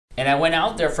And I went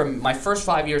out there from my first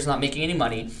 5 years not making any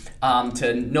money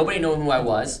to nobody knowing who I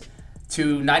was,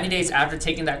 to 90 days after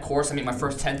taking that course, I made my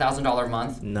first $10,000 a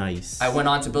month. Nice. I went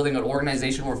on to building an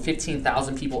organization with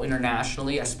 15,000 people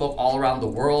internationally. I spoke all around the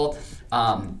world.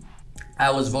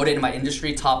 I was voted in my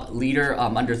industry top leader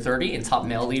under 30 and top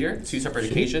male leader, 2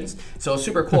 separate occasions. So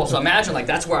super cool. So imagine like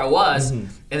that's where I was, and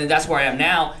then that's where I am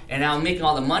now. And now I'm making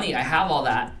all the money. I have all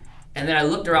that. And then I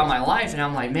looked around my life and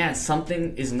I'm like, man,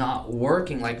 something is not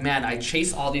working. Like, man, I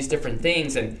chase all these different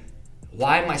things, and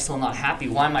why am I still not happy?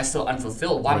 Why am I still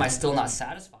unfulfilled? Why am I still not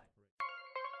satisfied?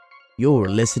 You're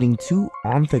listening to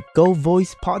On The Go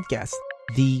Voice Podcast,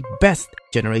 the best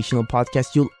generational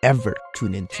podcast you'll ever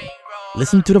tune into.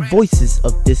 Listen to the voices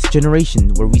of this generation,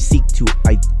 where we seek to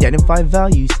identify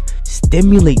values,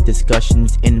 stimulate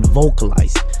discussions, and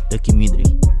vocalize the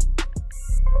community.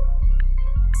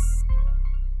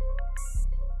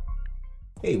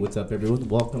 Hey, what's up, everyone?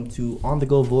 Welcome to On The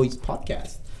Go Voice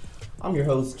Podcast. I'm your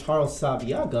host, Charles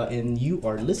Sabiaga, and you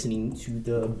are listening to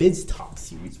the Biz Talk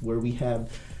series, where we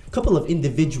have a couple of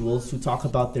individuals who talk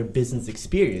about their business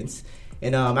experience.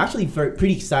 And I'm actually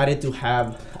pretty excited to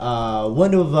have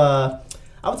one of, I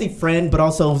would say friend, but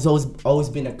also who's always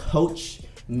been a coach,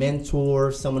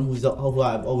 mentor, someone who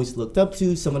I've always looked up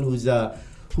to, someone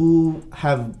who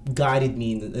have guided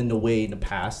me in a way in the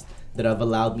past that have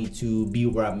allowed me to be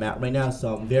where I'm at right now.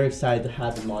 So I'm very excited to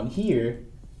have him on here.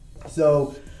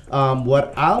 So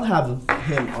what I'll have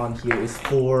him on here is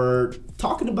for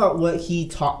talking about what he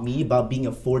taught me about being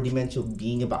a 4-dimensional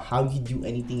being, about how you do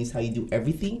anything is how you do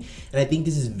everything. And I think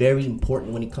this is very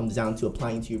important when it comes down to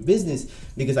applying to your business,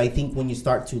 because I think when you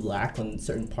start to lack on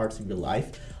certain parts of your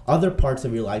life, other parts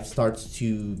of your life starts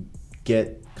to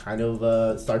get kind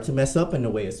of start to mess up in a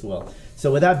way as well.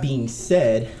 So with that being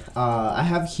said, I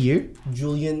have here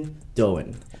Julian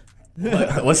Doan.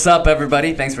 What's up,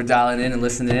 everybody? Thanks for dialing in and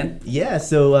listening in. Yeah,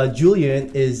 so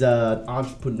Julian is an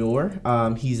entrepreneur.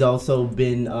 He's also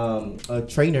been a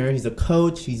trainer. He's a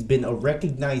coach. He's been a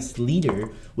recognized leader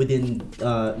within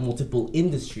multiple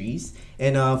industries.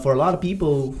 And for a lot of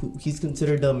people, he's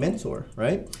considered a mentor,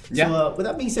 right? Yeah. So with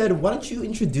that being said, why don't you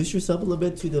introduce yourself a little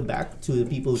bit to the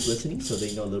people who's listening, so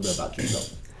they know a little bit about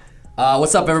yourself.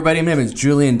 What's up, everybody? My name is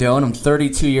Julian Doan. I'm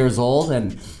 32 years old,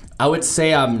 and I would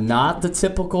say I'm not the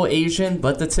typical Asian,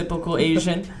 but the typical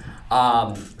Asian.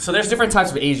 So there's different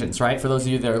types of Asians, right? For those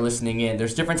of you that are listening in,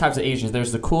 there's different types of Asians.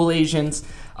 There's the cool Asians.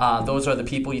 Those are the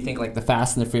people you think like the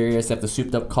Fast and the Furious, they have the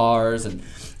souped up cars. And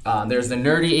there's the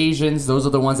nerdy Asians. Those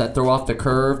are the ones that throw off the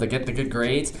curve, that get the good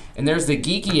grades. And there's the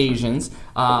geeky Asians.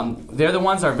 They're the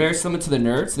ones that are very similar to the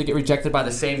nerds. They get rejected by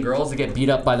the same girls. They get beat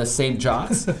up by the same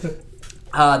jocks.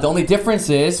 The only difference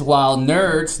is, while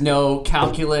nerds know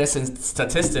calculus and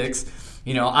statistics,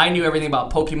 you know, I knew everything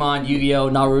about Pokemon, Yu-Gi-Oh,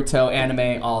 Naruto,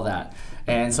 anime, all that.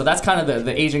 And so that's kind of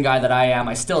the Asian guy that I am.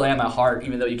 I still am at heart,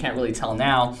 even though you can't really tell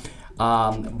now.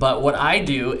 But what I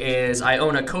do is I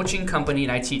own a coaching company,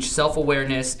 and I teach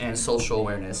self-awareness and social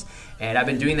awareness. And I've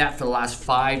been doing that for the last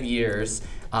 5 years,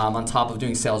 on top of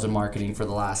doing sales and marketing for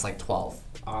the last 12.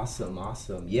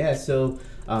 Awesome. Yeah, so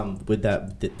with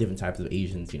that different types of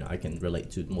Asians, you know, I can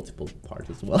relate to multiple parts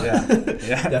as well.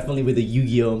 Yeah. Definitely with the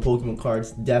Yu-Gi-Oh and Pokemon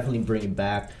cards, definitely bring it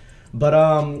back. But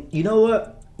you know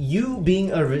what? You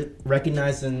being a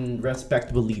recognized and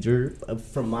respectable leader,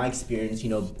 from my experience, you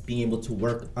know, being able to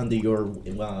work under your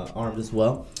arms as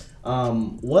well.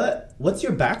 What's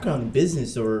your background in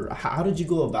business, or how did you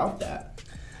go about that?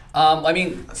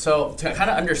 So to kind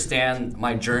of understand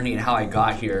my journey and how I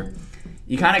got here,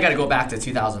 you kind of got to go back to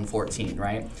 2014,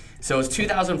 right? So it's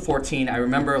 2014. I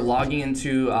remember logging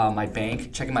into my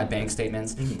bank, checking my bank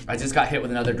statements. Mm-hmm. I just got hit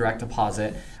with another direct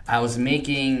deposit. I was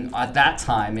making, at that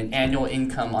time, an annual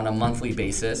income on a monthly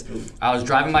basis. Ooh. I was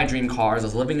driving my dream cars. I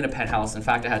was living in a penthouse. In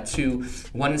fact, I had 2,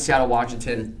 one in Seattle,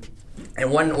 Washington,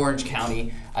 and one in Orange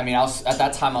County. I mean, at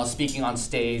that time, I was speaking on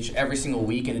stage every single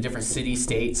week in a different city,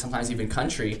 state, sometimes even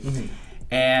country. Mm-hmm.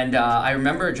 And I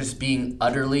remember just being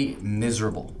utterly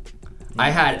miserable. I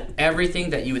had everything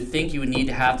that you would think you would need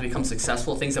to have to become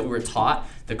successful, things that we were taught,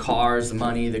 the cars, the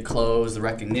money, the clothes, the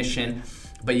recognition,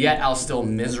 but yet I was still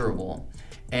miserable.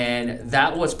 And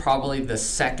that was probably the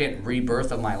second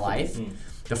rebirth of my life. Mm.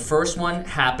 The first one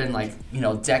happened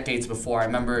decades before. I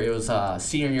remember it was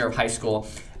senior year of high school.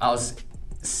 I was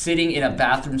sitting in a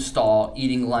bathroom stall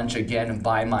eating lunch again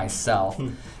by myself.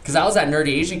 Because I was that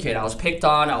nerdy Asian kid. I was picked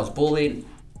on, I was bullied,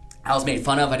 I was made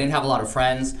fun of, I didn't have a lot of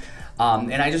friends.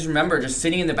 And I just remember just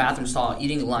sitting in the bathroom stall,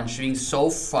 eating lunch, being so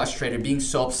frustrated, being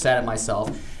so upset at myself.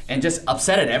 and just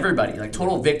upset at everybody, like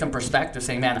total victim perspective,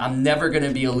 saying, man, I'm never going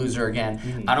to be a loser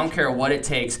again. I don't care what it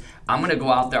takes. I'm going to go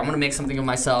out there. I'm going to make something of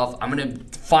myself. I'm going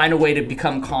to find a way to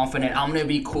become confident. I'm going to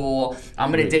be cool.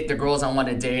 I'm going to date the girls I want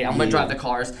to date. I'm going to drive the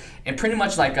cars. And pretty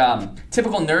much like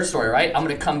typical nerd story, right? I'm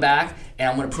going to come back and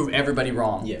I'm going to prove everybody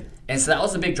wrong. Yeah. And so that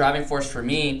was a big driving force for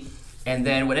me. And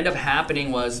then what ended up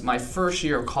happening was my first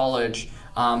year of college,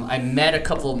 I met a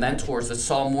couple of mentors that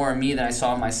saw more in me than I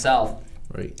saw in myself.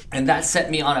 Right. And that set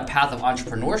me on a path of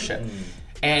entrepreneurship.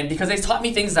 And because they taught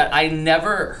me things that I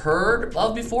never heard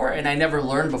of before and I never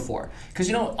learned before. Because,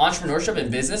 you know, entrepreneurship and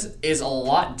business is a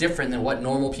lot different than what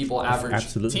normal people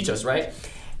average teach us, right?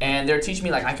 And they're teaching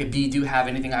me, like, I could have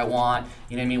anything I want.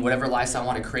 You know what I mean? Whatever lifestyle I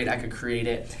want to create, I could create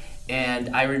it.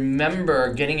 And I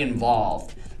remember getting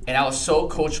involved. And I was so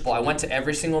coachable. I went to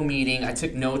every single meeting. I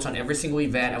took notes on every single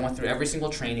event. I went through every single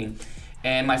training.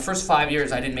 And my first 5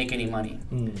 years, I didn't make any money.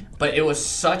 But it was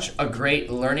such a great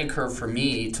learning curve for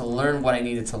me to learn what I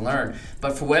needed to learn.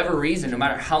 But for whatever reason, no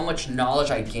matter how much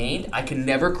knowledge I gained, I could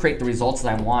never create the results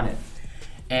that I wanted.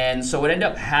 And so what ended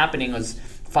up happening was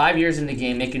 5 years in the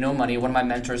game, making no money, one of my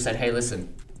mentors said, hey,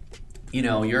 listen, you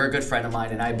know, you're a good friend of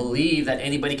mine, and I believe that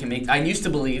I used to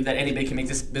believe that anybody can make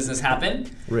this business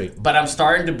happen. Right. But I'm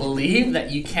starting to believe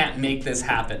that you can't make this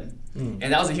happen. And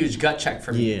that was a huge gut check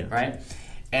for me, right?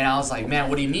 And I was like, man,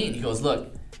 what do you mean? He goes,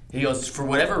 look, for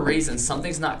whatever reason,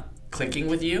 something's not clicking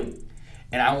with you,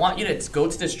 and I want you to go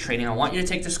to this training. I want you to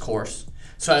take this course.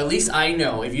 So at least I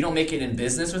know if you don't make it in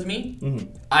business with me,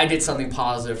 I did something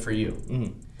positive for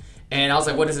you. And I was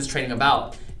like, what is this training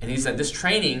about? And he said, this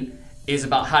training is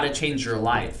about how to change your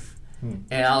life.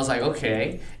 And I was like,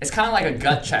 okay. It's kind of like a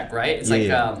gut check, right? It's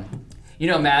you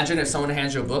know, imagine if someone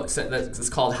hands you a book that's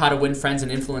called How to Win Friends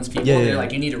and Influence People. They're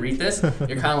like, you need to read this.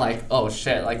 You're kind of like, oh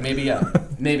shit, like maybe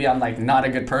I'm like not a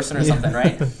good person or something,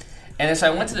 right? And then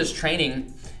so I went to this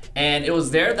training, and it was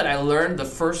there that I learned the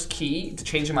first key to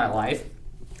changing my life.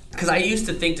 Because I used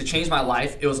to think to change my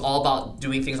life, it was all about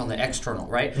doing things on the external,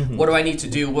 right? What do I need to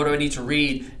do? What do I need to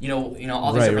read? You know,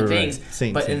 all these different things.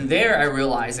 But in there, I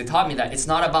realized, they taught me that it's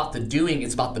not about the doing,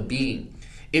 it's about the being.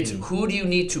 It's who do you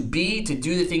need to be to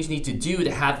do the things you need to do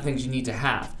to have the things you need to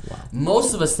have.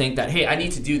 Most of us think that, hey, I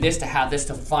need to do this to have this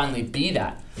to finally be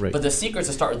that. But the secret is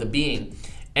to start with the being.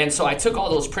 And so I took all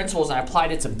those principles and I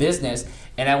applied it to business.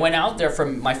 And I went out there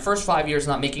from my first 5 years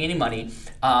not making any money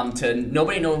to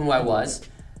nobody knowing who I was,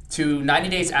 to 90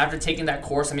 days after taking that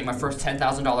course, I made my first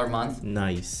 $10,000 a month.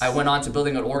 Nice. I went on to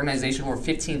building an organization with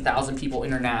 15,000 people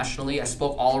internationally. I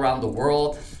spoke all around the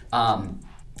world.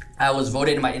 I was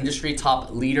voted in my industry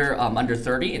top leader under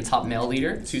 30 and top male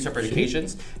leader, 2 separate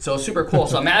occasions. So super cool.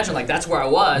 So imagine, like, that's where I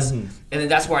was, and then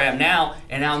that's where I am now.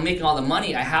 And now I'm making all the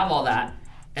money. I have all that.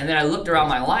 And then I looked around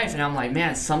my life, and I'm like,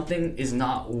 man, something is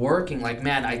not working. Like,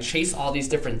 man, I chase all these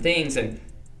different things, and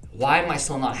why am I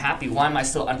still not happy? Why am I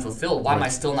still unfulfilled? Why am I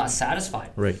still not satisfied?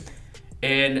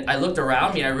 And I looked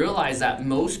around me and I realized that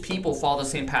most people follow the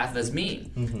same path as me.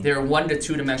 They're 1 to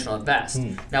 2 dimensional at best.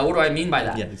 Now, what do I mean by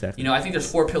that? Yeah, exactly. You know, I think there's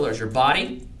 4 pillars: your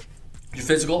body, your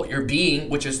physical, your being,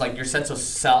 which is like your sense of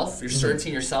self, your certainty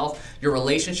in yourself, your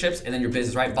relationships, and then your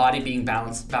business, right? Body being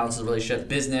balance of the relationship,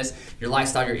 business, your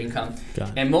lifestyle, your income.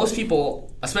 And most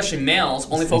people, especially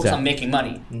males, only focus on making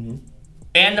money.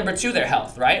 And number 2, their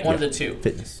health, right? One of the 2.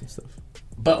 Fitness and stuff.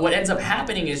 But what ends up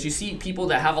happening is you see people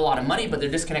that have a lot of money, but they're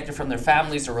disconnected from their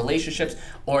families or relationships,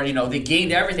 or, you know, they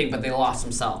gained everything, but they lost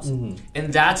themselves.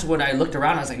 And that's when I looked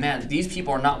around. I was like, man, these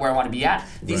people are not where I want to be at.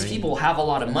 These people have a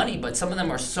lot of money, but some of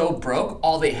them are so broke,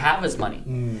 all they have is money.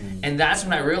 And that's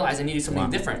when I realized I needed something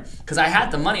different. Because I had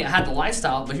the money, I had the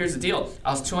lifestyle, but here's the deal.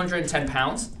 I was 210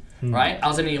 pounds, right? I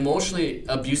was in an emotionally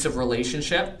abusive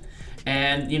relationship.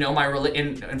 And, you know,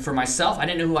 and for myself, I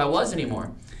didn't know who I was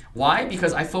anymore. Why?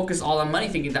 Because I focused all on money,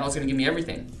 thinking that was going to give me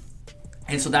everything.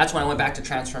 And so that's when I went back to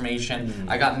transformation.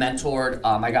 I got mentored.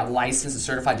 I got licensed and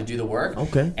certified to do the work.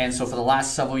 And so for the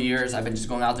last several years, I've been just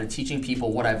going out there teaching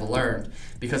people what I've learned.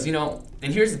 Because, you know,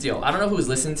 and here's the deal. I don't know who's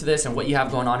listening to this and what you have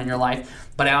going on in your life,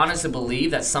 but I honestly believe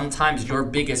that sometimes your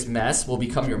biggest mess will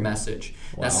become your message.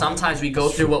 That sometimes we go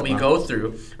through what we go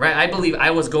through, right? I believe I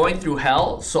was going through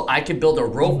hell so I could build a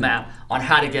roadmap on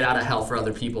how to get out of hell for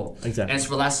other people. And so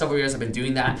for the last several years, I've been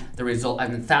doing that.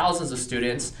 I've been thousands of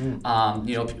students, you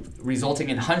know, resulting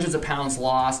in hundreds of pounds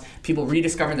lost, people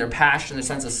rediscovering their passion, their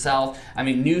sense of self. I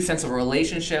mean, new sense of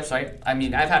relationships, right? I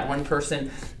mean, I've had one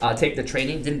person take the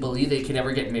training, didn't believe they could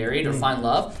ever get married or find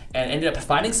love, and ended up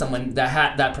finding someone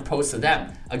that proposed to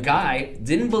them. A guy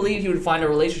didn't believe he would find a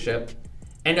relationship,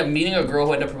 ended up meeting a girl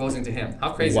who ended up proposing to him.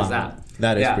 How crazy is that?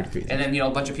 That is pretty crazy. And then a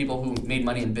bunch of people who made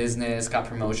money in business, got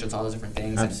promotions, all those different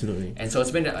things. Absolutely. And so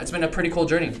it's been a pretty cool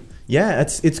journey. Yeah,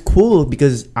 it's cool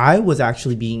because I was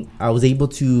able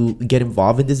to get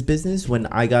involved in this business when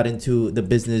I got into the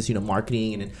business,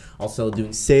 marketing and also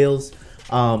doing sales.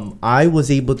 I was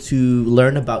able to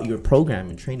learn about your program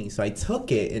and training, so I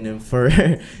took it, and then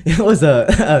it was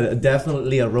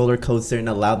definitely a roller coaster, and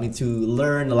allowed me to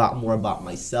learn a lot more about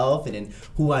myself and then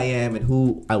who I am and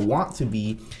who I want to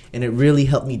be, and it really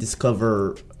helped me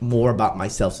discover more about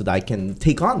myself so that I can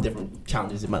take on different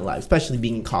challenges in my life, especially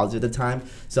being in college at the time.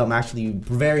 So I'm actually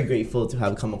very grateful to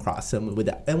have come across them with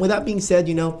that. And with that being said,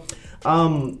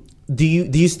 do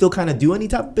you still kind of do any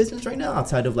type of business right now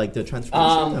outside of like the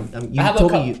transformation? You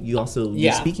told me you also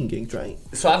do speaking gigs, right?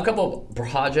 So I have a couple of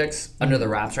projects under the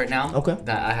wraps right now. Okay.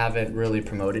 That I haven't really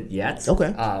promoted yet.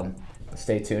 Okay.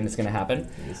 Stay tuned, it's gonna happen.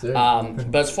 Yes, sir.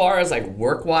 But as far as like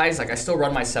work wise, like I still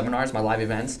run my seminars, my live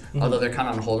events, although they're kind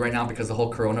of on hold right now because of the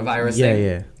whole coronavirus thing.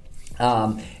 Yeah.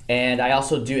 And I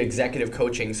also do executive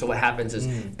coaching. So what happens is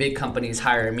big companies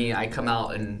hire me. I come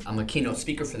out and I'm a keynote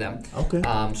speaker for them. Okay.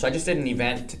 So I just did an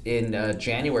event in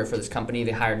January for this company.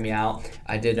 They hired me out.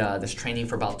 I did this training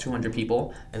for about 200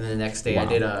 people. And then the next day I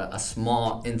did a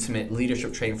small, intimate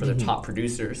leadership training for the top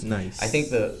producers. Nice. I think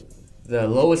the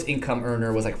lowest income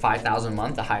earner was like $5,000 a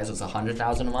month. The highest was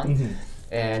 $100,000 a month.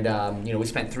 And we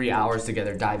spent 3 hours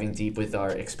together diving deep with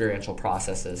our experiential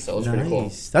processes. So it was pretty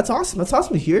cool. That's awesome. That's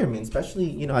awesome to hear, man.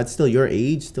 Especially, at still your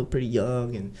age, still pretty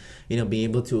young, and being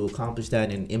able to accomplish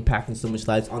that and impacting so much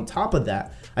lives. On top of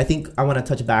that, I think I want to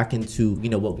touch back into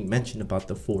what we mentioned about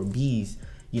the 4 Bs.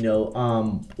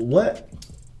 What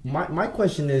my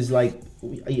question is, like,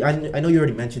 I know you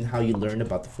already mentioned how you learned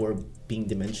about the 4 being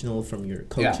dimensional from your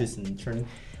coaches and training.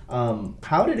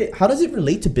 How does it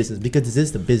relate to business? Because this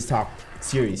is the Biz Talk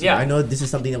series. Yeah. I know this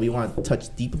is something that we want to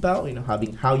touch deep about.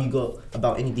 How you go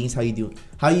about anything, how you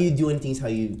do anything, how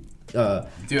you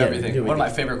do everything. One of my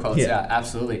favorite quotes. Yeah,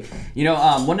 absolutely.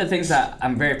 One of the things that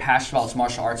I'm very passionate about is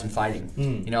martial arts and fighting.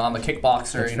 I'm a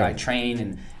kickboxer. That's right. I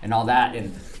train and all that.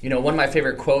 And one of my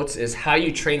favorite quotes is, "How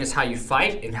you train is how you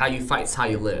fight, and how you fight is how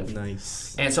you live."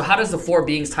 Nice. And so, how does the 4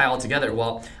 beings tie all together?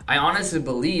 Well, I honestly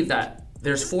believe that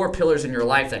there's 4 pillars in your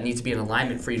life that need to be in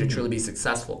alignment for you to truly be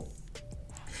successful.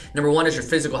 Number 1 is your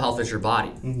physical health, is your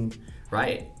body,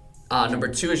 right? Number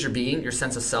 2 is your being, your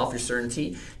sense of self, your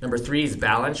certainty. Number 3 is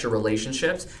balance, your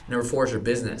relationships. Number 4 is your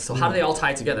business. So how do they all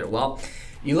tie together? Well,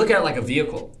 you look at it like a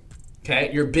vehicle,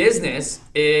 okay? Your business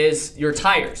is your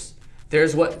tires.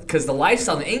 Because the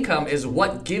lifestyle and the income is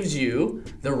what gives you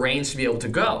the range to be able to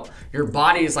go. Your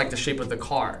body is like the shape of the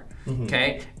car.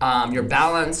 Okay, your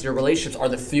balance, your relationships are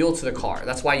the fuel to the car.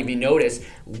 That's why, if you notice,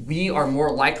 we are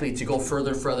more likely to go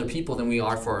further for other people than we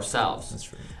are for ourselves.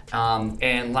 That's right.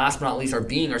 And last but not least, our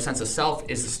being, our sense of self,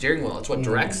 is the steering wheel. It's what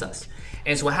directs us.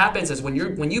 And so what happens is when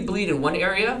you bleed in one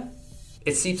area,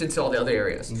 it seeps into all the other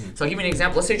areas. So I'll give you an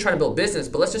example. Let's say you're trying to build business,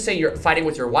 but let's just say you're fighting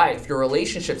with your wife. Your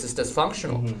relationships is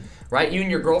dysfunctional, right? You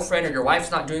and your girlfriend or your wife's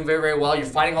not doing very, very well. You're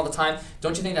fighting all the time.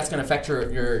 Don't you think that's going to affect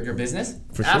your business?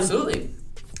 For sure. Absolutely.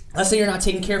 Let's say you're not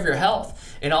taking care of your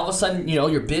health, and all of a sudden,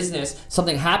 your business,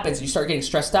 something happens, you start getting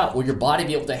stressed out. Will your body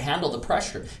be able to handle the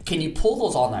pressure? Can you pull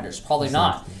those all-nighters? Probably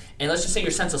not. And let's just say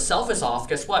your sense of self is off.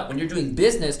 Guess what? When you're doing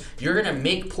business, you're going to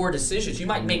make poor decisions. You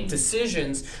might make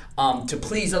decisions to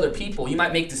please other people. You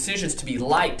might make decisions to be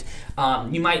liked.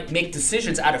 You might make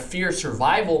decisions out of fear of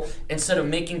survival instead of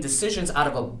making decisions out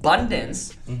of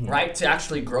abundance, right, to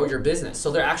actually grow your business.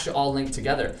 So they're actually all linked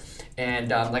together. And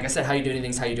like I said, how you do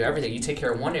anything is how you do everything. You take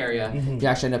care of one area, you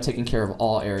actually end up taking care of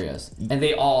all areas. And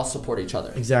they all support each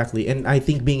other. Exactly. And I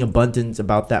think being abundant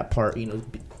about that part,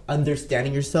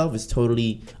 understanding yourself is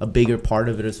totally a bigger part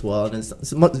of it as well. And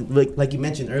it's like you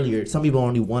mentioned earlier, some people are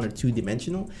only 1 or 2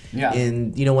 dimensional. Yeah.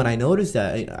 And when I notice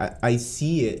that, I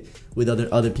see it with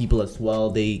other people as well.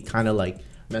 They kind of like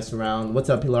mess around. What's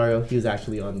up, Hilario? He was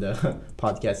actually on the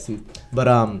podcast too.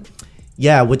 But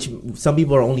yeah, which some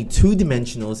people are only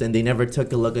 2-dimensionals and they never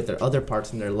took a look at their other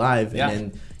parts in their life. Yeah.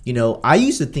 And then, I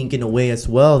used to think in a way as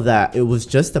well that it was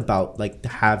just about like the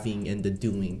having and the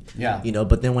doing. Yeah.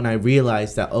 But then when I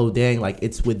realized that, oh dang, like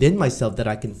it's within myself that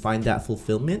I can find that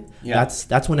fulfillment. Yeah.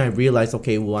 That's when I realized,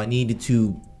 okay, well, I needed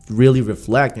to really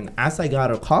reflect. And as I got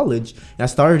out of college, I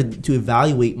started to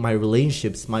evaluate my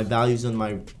relationships, my values, and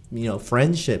my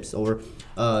friendships, or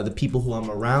the people who I'm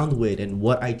around with, and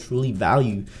what I truly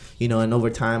value. And over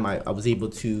time I was able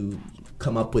to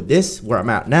come up with this where I'm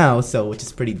at now. So which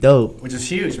is pretty dope. Which is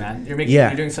huge, man. You're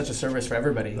doing such a service for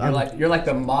everybody. You're like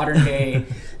the modern day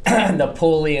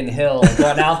Napoleon Hill,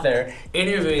 going out there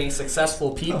interviewing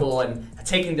successful people and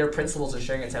taking their principles and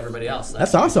sharing it to everybody else.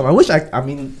 That's awesome. I wish I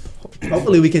mean,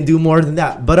 hopefully we can do more than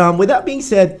that. But with that being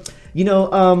said,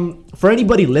 for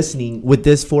anybody listening with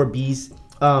this 4Bs,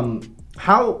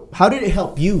 how did it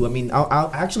help you? I mean, I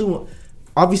actually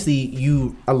obviously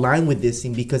you align with this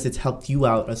thing because it's helped you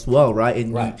out as well, right?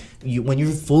 And right. You when you're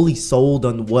fully sold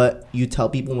on what you tell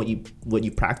people, what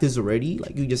you practice already,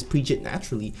 like you just preach it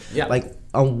naturally. Yeah. Like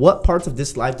on what parts of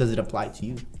this life does it apply to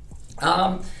you?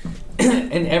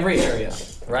 In every area,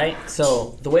 right?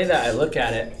 So the way that I look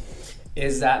at it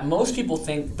is that most people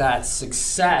think that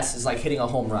success is like hitting a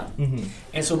home run. Mm-hmm.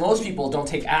 And so most people don't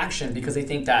take action because they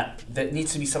think that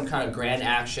needs to be some kind of grand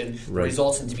action, right.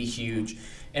 results need to be huge.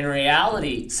 In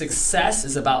reality, success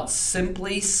is about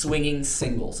simply swinging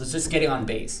singles. It's just getting on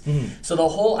base. Mm-hmm. So the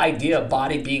whole idea of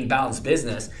body being balanced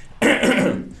business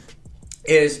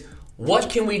is what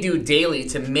can we do daily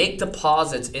to make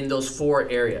deposits in those 4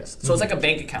 areas? So it's like a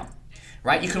bank account,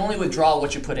 right? You can only withdraw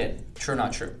what you put in. True or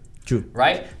not true? True.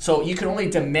 Right? So you can only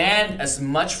demand as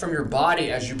much from your body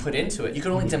as you put into it. You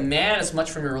can only demand as much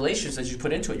from your relationships as you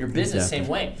put into it. Your business, same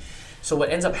way. So what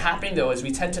ends up happening, though, is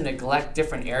we tend to neglect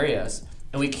different areas.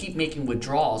 And we keep making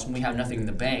withdrawals when we have nothing in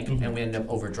the bank, mm-hmm. and we end up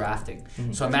overdrafting.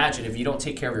 Mm-hmm. So imagine if you don't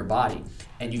take care of your body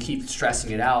and you keep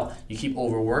stressing it out, you keep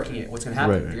overworking it, what's going to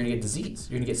happen? Right. You're going to get disease.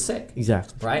 You're going to get sick.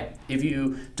 Exactly. Right? If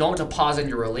you don't deposit in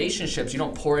your relationships, you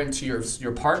don't pour into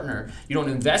your partner, you don't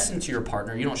invest into your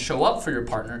partner, you don't show up for your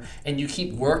partner, and you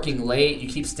keep working late, you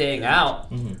keep staying out,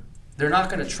 mm-hmm. they're not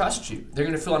going to trust you. They're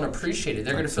going to feel unappreciated.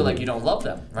 They're going to feel like you don't love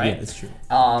them. Right? Yeah, that's true.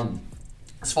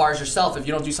 As far as yourself, if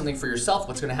you don't do something for yourself,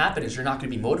 what's going to happen is you're not going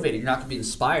to be motivated. You're not going to be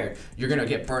inspired. You're going to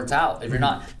get burnt out. If you're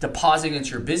not depositing into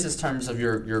your business terms of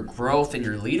your growth and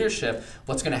your leadership,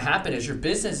 what's going to happen is your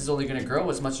business is only going to grow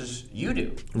as much as you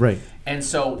do. Right. And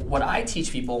so what I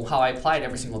teach people, how I apply it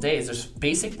every single day, is there's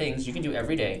basic things you can do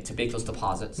every day to make those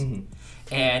deposits.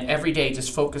 Mm-hmm. And every day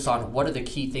just focus on what are the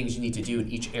key things you need to do in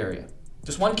each area.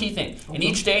 Just one key thing. Okay. And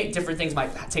each day, different things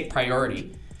might take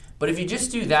priority. But if you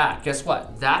just do that, guess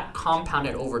what? That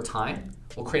compounded over time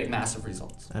will create massive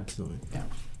results. Absolutely. Yeah.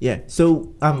 Yeah.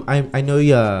 So I know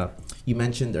you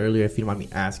mentioned earlier, if you don't mind me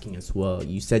asking as well,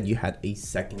 you said you had a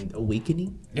second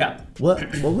awakening. Yeah. What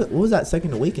was that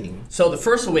second awakening? So the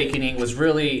first awakening was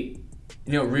really,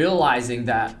 realizing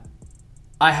that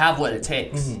I have what it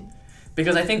takes. Mm-hmm.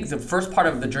 Because I think the first part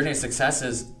of the journey of success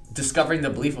is discovering the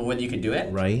belief of whether you can do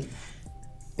it. Right.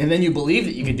 And then you believe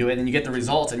that you can do it, and you get the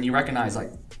results, and you recognize,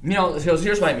 like,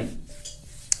 here's what I mean.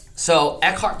 So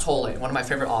Eckhart Tolle, one of my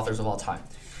favorite authors of all time,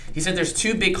 he said there's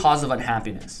 2 big causes of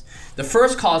unhappiness. The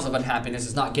first cause of unhappiness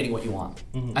is not getting what you want.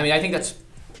 Mm-hmm. I mean, I think that's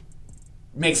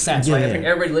makes sense, right? Yeah. I think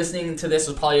everybody listening to this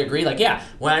will probably agree, like, yeah,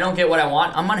 when I don't get what I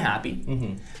want, I'm unhappy.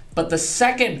 Mm-hmm. But the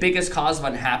second biggest cause of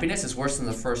unhappiness is worse than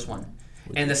the first one.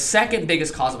 And the second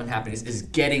biggest cause of unhappiness is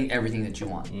getting everything that you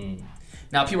want. Mm.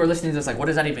 Now, people are listening to this like, what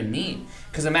does that even mean?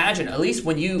 Because imagine, at least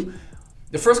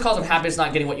the first cause of happiness is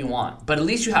not getting what you want, but at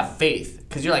least you have faith.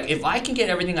 Because you're like, if I can get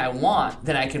everything I want,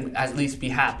 then I can at least be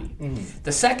happy. Mm-hmm.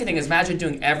 The second thing is, imagine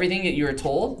doing everything that you were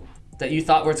told that you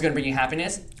thought was going to bring you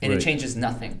happiness, and it changes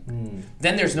nothing. Mm.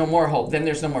 Then there's no more hope. Then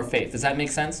there's no more faith. Does that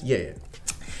make sense? Yeah.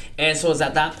 And so it's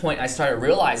at that point I started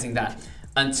realizing that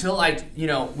until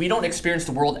we don't experience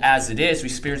the world as it is, we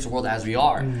experience the world as we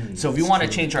are. So if we want to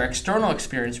change our external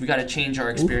experience, we got to change our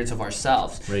experience of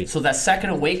ourselves. Right. So that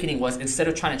second awakening was, instead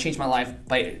of trying to change my life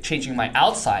by changing my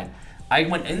outside, I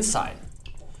went inside.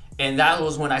 And that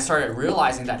was when I started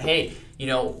realizing that, hey,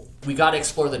 we got to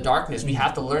explore the darkness. We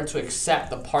have to learn to accept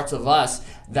the parts of us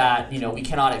that, we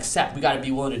cannot accept. We got to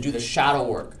be willing to do the shadow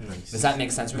work. Nice. Does that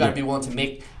make sense? We got to be willing to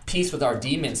make peace with our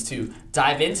demons, to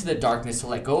dive into the darkness, to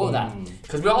let go of that.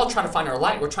 Because we're all trying to find our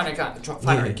light. We're trying to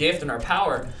find our gift and our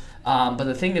power. But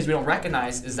the thing is, we don't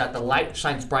recognize is that the light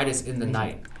shines brightest in the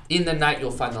night. In the night,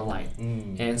 you'll find the light.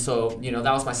 And so,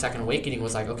 that was my second awakening,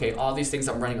 was like, okay, all these things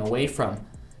I'm running away from,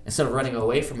 instead of running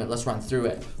away from it, let's run through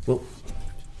it. Well,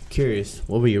 curious,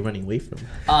 what were you running away from?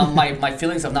 My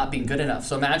feelings of not being good enough.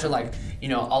 So imagine, like, a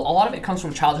lot of it comes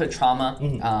from childhood trauma.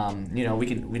 Mm-hmm.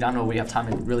 We don't know if we have time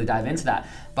to really dive into that,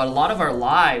 but a lot of our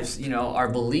lives, our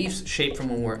beliefs shape from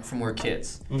when we're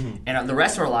kids. Mm-hmm. And the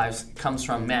rest of our lives comes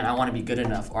from, man, I want to be good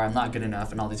enough, or I'm not good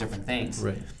enough, and all these different things.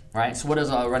 Right. So what is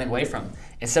I running away from?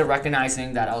 Instead of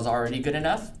recognizing that I was already good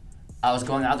enough, I was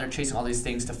going out there chasing all these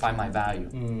things to find my value.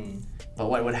 But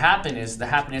what would happen is the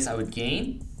happiness I would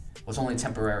gain was only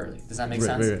temporarily. Does that make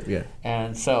Right, sense? right, yeah.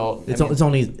 And so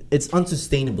it's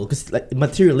unsustainable because like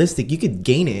materialistic, you could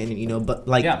gain it, you know, but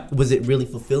like, was it really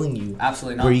fulfilling you?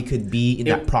 Absolutely not. Where you could be in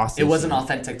that process. It wasn't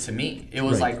authentic to me. It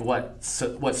was like what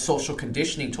social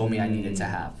conditioning told me I needed to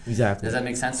have. Exactly. Does that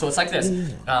make sense? So it's like this.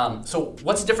 So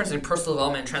what's the difference in personal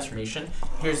development and transformation?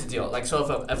 Here's the deal. Like,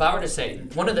 so if I were to say,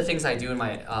 one of the things I do in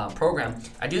my program,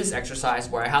 I do this exercise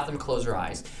where I have them close their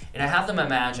eyes and I have them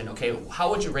imagine, okay, how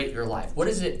would you rate your life? What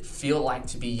does it feel like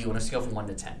to be you on a scale from 1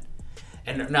 to 10?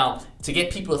 And now, to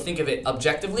get people to think of it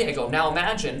objectively, I go, now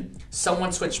imagine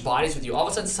someone switched bodies with you. All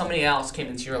of a sudden, somebody else came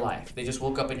into your life. They just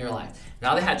woke up in your life.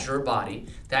 Now they had your body,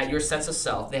 they had your sense of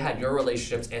self, they had your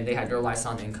relationships, and they had your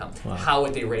lifestyle and income. Wow. How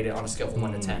would they rate it on a scale from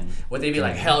 1 to 10? Would they be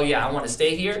like, hell yeah, I want to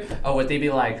stay here? Or would they be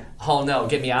like, oh no,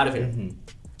 get me out of here?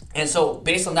 And so,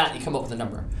 based on that, you come up with a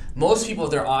number. Most people,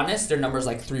 if they're honest, their number is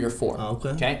like 3 or 4.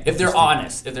 Okay? If they're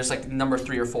honest, if there's like number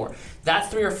 3 or 4.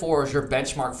 That 3 or 4 is your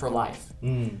benchmark for life.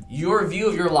 Your view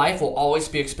of your life will always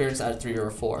be experienced at a 3 or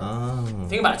a 4.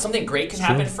 Think about it. Something great can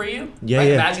happen for you.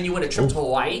 Right? Imagine you win a trip to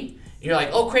Hawaii. You're like,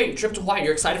 oh great, trip to Hawaii.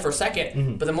 You're excited for a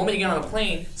second. But the moment you get on a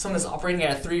plane, someone that's operating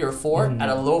at a 3 or 4 at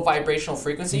a low vibrational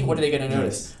frequency, what are they going to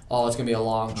notice? Oh, it's going to be a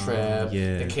long trip.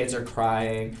 The kids are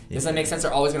crying. Does that make sense?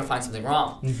 They're always going to find something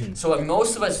wrong. So what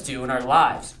most of us do in our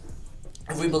lives,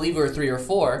 if we believe we're a 3 or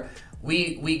 4,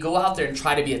 we go out there and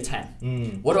try to be a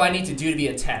 10. What do I need to do to be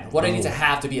a 10? What do I need to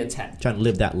have to be a 10? Trying to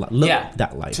live that life.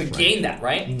 That life. To gain that,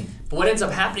 right? But what ends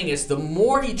up happening is the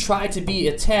more you try to be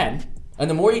a 10, and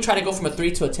the more you try to go from a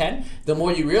 3 to a 10, the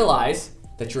more you realize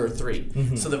that you're a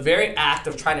 3. So the very act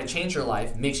of trying to change your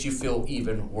life makes you feel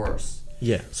even worse.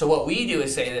 So what we do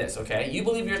is say this, okay? You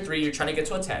believe you're a 3, you're trying to get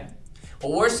to a 10.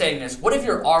 What we're saying is, what if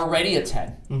you're already a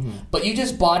 10, but you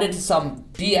just bought into some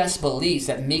BS beliefs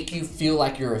that make you feel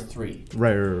like you're a 3?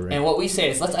 Right. And what we say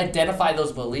is, let's identify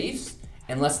those beliefs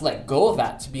and let's let go of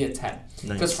that to be a 10.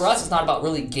 Because for us, it's not about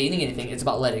really gaining anything; it's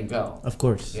about letting go. Of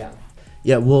course.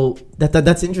 Yeah, well,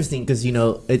 that's interesting because, you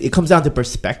know, it comes down to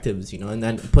perspectives, you know, and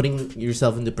then putting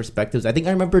yourself into perspectives. I think I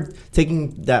remember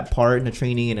taking that part in the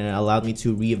training and it allowed me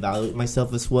to reevaluate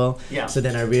myself as well. So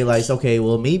then I realized, okay,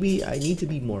 well, maybe I need to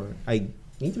be more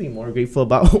grateful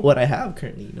about what I have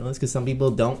currently, you know. It's because some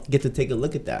people don't get to take a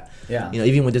look at that. You know,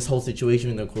 even with this whole situation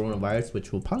in the coronavirus,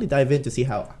 which we'll probably dive in to see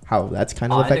how that's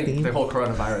kind of affecting you. The whole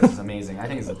coronavirus is amazing. I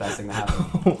think it's the best thing that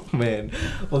happened. Oh man,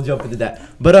 we'll jump into that.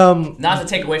 But not to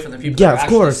take away from the people. Yeah, of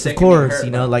course. Hurt, you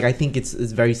know, like I think it's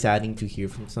very saddening to hear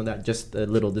from some of that. Just a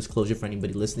little disclosure for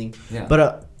anybody listening.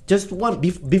 But just one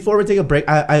before we take a break,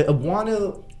 I want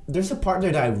to. There's a part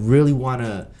there that I really want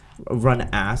to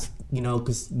ask. You know,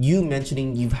 because you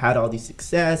mentioning you've had all this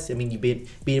success. I mean, you've been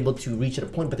able to reach at a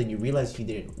point, but then you realize you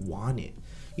didn't want it.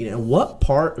 You know, what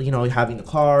part? You know, having the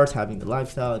cars, having the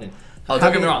lifestyle, and don't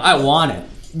get me wrong, I want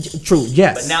it. True,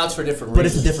 yes. But now it's for different reasons. But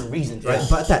it's for different reasons, right?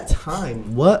 But at that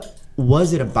time, what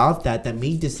was it about that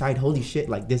made you decide, holy shit,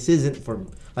 like this isn't for,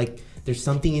 like there's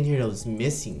something in here that was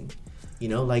missing? You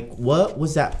know, like what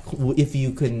was that? If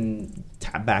you can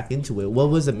tap back into it, what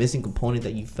was the missing component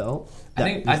that you felt?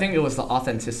 I think it was the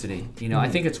authenticity. You know, I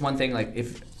think it's one thing. Like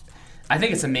I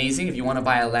think it's amazing if you want to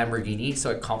buy a Lamborghini so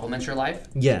it complements your life.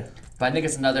 But I think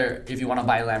it's another if you want to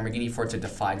buy a Lamborghini for it to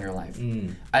define your life.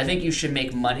 I think you should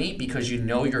make money because you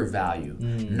know your value,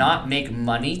 not make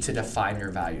money to define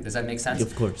your value. Does that make sense?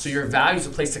 Of course. So your value is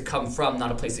a place to come from,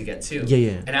 not a place to get to.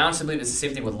 And I honestly believe it's the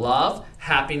same thing with love,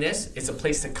 happiness. It's a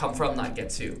place to come from, not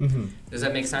get to. Does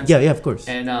that make sense? Yeah, of course.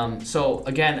 And so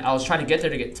again, I was trying to get there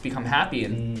to become happy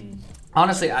and.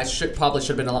 Honestly, I probably should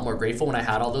have been a lot more grateful when I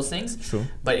had all those things. True.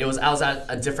 But I was at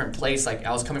a different place. Like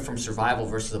I was coming from survival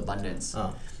versus abundance.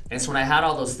 And so when I had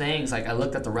all those things, like I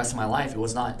looked at the rest of my life, it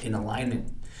was not in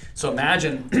alignment. So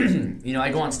imagine, you know,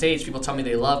 I go on stage, people tell me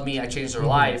they love me, I changed their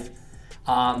life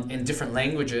in different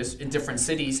languages, in different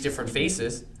cities, different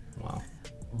faces. Wow.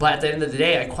 But at the end of the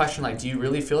day, I question, like, do you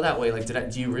really feel that way? Like,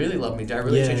 do you really love me? Did I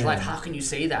really change your life? How can you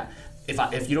say that?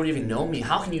 If you don't even know me,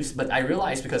 how can you? But I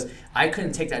realized because I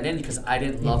couldn't take that in because I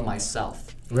didn't love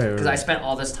myself. Because I spent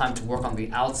all this time to work on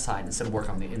the outside instead of work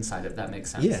on the inside, if that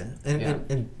makes sense.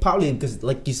 And probably because,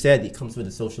 like you said, it comes with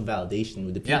the social validation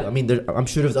with the people. I mean, I'm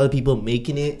sure there's other people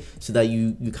making it so that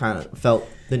you kind of felt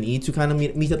the need to kind of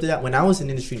meet up to that. When I was in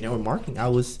industry network marketing, I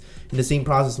was in the same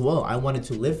process as well. I wanted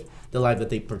to live the life that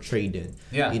they portrayed in.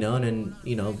 You know, and then,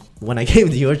 you know, when I came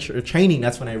to your training,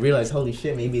 that's when I realized, holy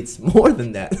shit, maybe it's more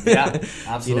than that.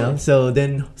 Absolutely. You know, so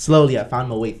then slowly I found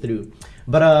my way through.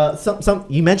 But some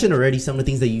you mentioned already some of the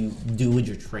things that you do with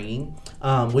your training.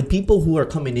 With people who are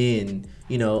coming in,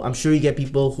 you know, I'm sure you get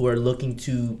people who are looking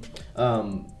to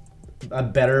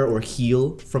better or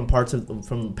heal from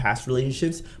from past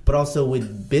relationships, but also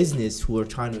with business who are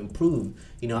trying to improve.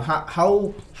 You know,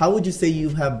 how would you say you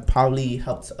have probably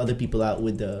helped other people out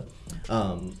with the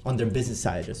on their business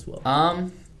side as well?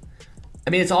 I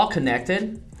mean, it's all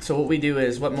connected. So what we do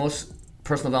is what most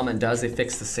personal development does, they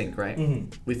fix the sink, right?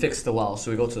 We fix the well,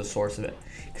 so we go to the source of it.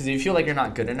 Because if you feel like you're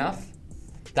not good enough,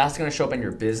 that's going to show up in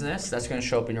your business, that's going to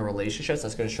show up in your relationships,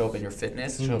 that's going to show up in your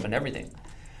fitness, show up in everything.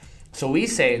 So we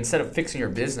say, instead of fixing your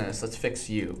business, let's fix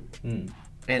you. And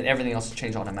everything else will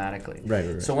change automatically.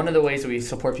 Right. So one of the ways that we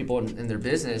support people in their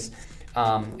business,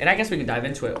 and I guess we can dive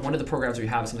into it, one of the programs we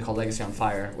have is something called Legacy on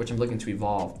Fire, which I'm looking to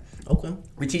evolve. Okay.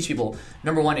 We teach people,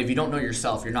 number one, if you don't know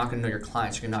yourself, you're not going to know your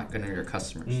clients, you're not going to know your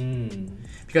customers.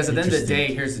 Because at the end of the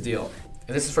day, here's the deal.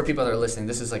 And this is for people that are listening.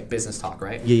 This is like business talk,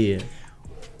 right? Yeah.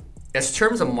 As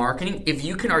terms of marketing, if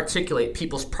you can articulate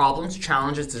people's problems,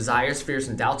 challenges, desires, fears,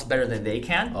 and doubts better than they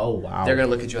can, they're going to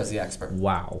look at you as the expert.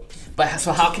 Wow. But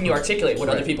so how can you articulate what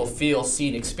other people feel, see,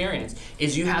 and experience?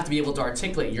 Is you have to be able to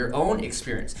articulate your own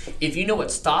experience. If you know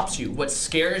what stops you, what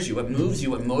scares you, what moves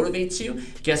you, what motivates you,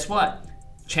 guess what?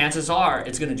 Chances are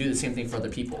it's going to do the same thing for other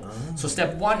people. So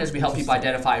step one is we help people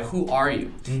identify who are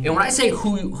you. And when I say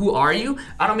who are you,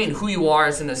 I don't mean who you are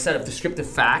as in a set of descriptive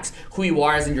facts, who you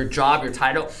are as in your job, your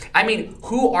title. I mean,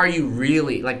 who are you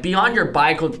really? Like beyond your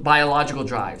biological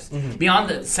drives, beyond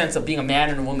the sense of being a man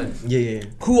and a woman. Yeah.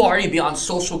 Who are you beyond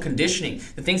social conditioning,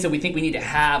 the things that we think we need to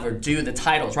have or do, the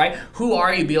titles, right? Who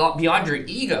are you beyond your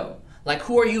ego? Like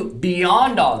who are you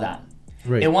beyond all that?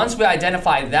 Right. And once we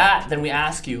identify that, then we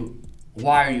ask you,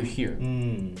 why are you here?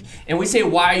 And we say,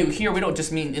 why are you here? We don't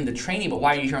just mean in the training, but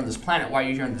why are you here on this planet? Why are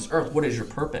you here on this earth? What is your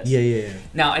purpose? Yeah.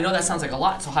 Now, I know that sounds like a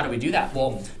lot, so how do we do that?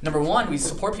 Well, number one, we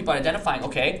support people identifying,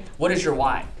 okay, what is your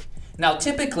why? Now,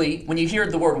 typically, when you hear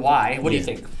the word why, what do you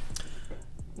think?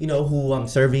 You know, who I'm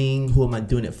serving, who am I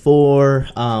doing it for,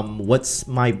 what's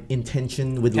my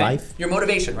intention with life? Your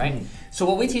motivation, right? So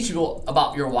what we teach people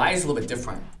about your why is a little bit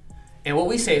different. And what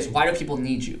we say is, why do people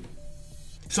need you?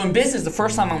 So in business, the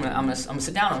first time I'm gonna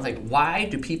sit down, I'm like, why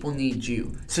do people need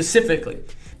you specifically?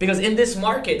 Because in this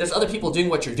market, there's other people doing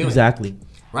what you're doing. Exactly.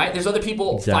 Right? There's other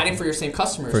people fighting for your same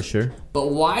customers. For sure. But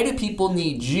why do people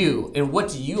need you, and what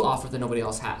do you offer that nobody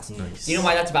else has? Nice. Do you know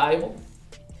why that's valuable?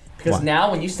 Because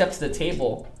now when you step to the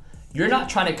table, you're not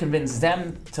trying to convince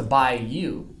them to buy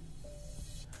you.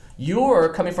 You're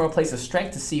coming from a place of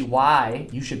strength to see why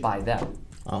you should buy them.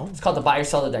 It's called the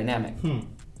buyer-seller dynamic.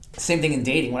 Same thing in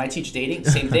dating. When I teach dating,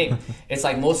 same thing. It's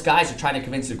like most guys are trying to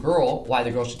convince a girl why the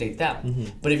girl should date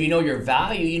them. But if you know your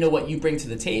value, you know what you bring to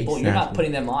the table, you're not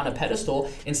putting them on a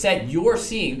pedestal. Instead, you're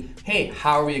seeing, hey,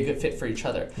 how are we a good fit for each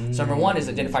other? So number one is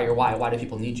identify your why. Why do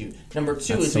people need you? Number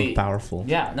two is so powerful.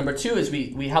 Yeah. Number two is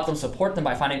we help them support them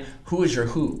by finding who is your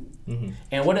who.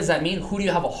 And what does that mean? Who do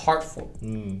you have a heart for?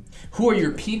 Who are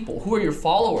your people? Who are your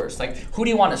followers? Like, who do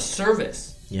you want to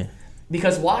service? Yeah.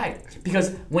 Because why?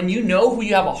 Because when you know who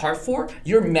you have a heart for,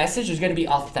 your message is going to be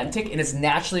authentic and it's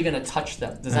naturally going to touch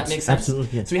them. Does that make sense?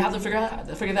 Absolutely. Yeah. So we have to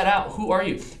figure that out. Who are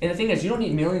you? And the thing is, you don't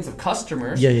need millions of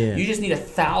customers. Yeah. You just need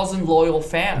 1,000 loyal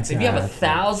fans. If you have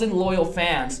 1,000 loyal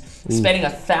fans spending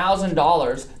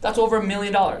 $1,000, that's over $1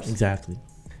 million. Exactly.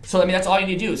 So, I mean, that's all you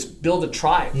need to do is build a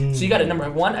tribe. So you got to, number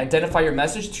one, identify your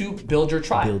message. Two, build your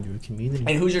tribe. Build your community.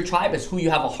 And who's your tribe is who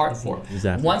you have a heart for.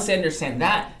 Exactly. Once they understand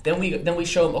that, then we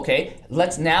show them, okay, we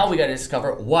got to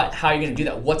discover how are you going to do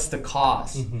that? What's the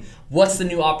cause? What's the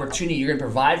new opportunity you're going to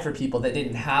provide for people that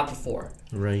didn't have before?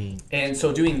 Right. And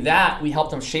so doing that, we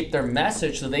help them shape their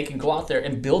message so they can go out there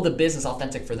and build a business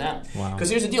authentic for them. Wow. Because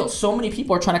here's the deal. So many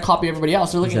people are trying to copy everybody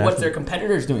else. They're looking at what their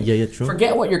competitors doing. Yeah, true.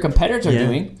 Forget what your competitors are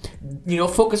doing.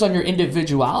 Focus on your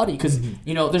individuality because,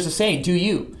 there's a saying, do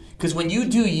you. Because when you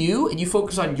do you and you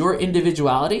focus on your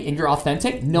individuality and you're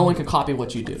authentic, no one can copy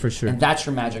what you do. For sure. And that's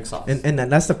your magic sauce. And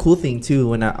that's the cool thing too.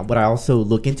 What I also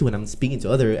look into when I'm speaking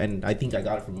to other, and I think I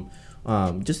got it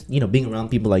from just being around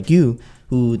people like you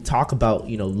who talk about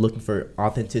looking for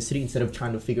authenticity instead of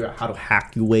trying to figure out how to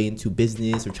hack your way into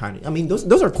business or trying to. I mean,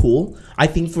 those are cool. I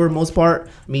think for the most part.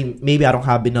 I mean, maybe I don't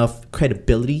have enough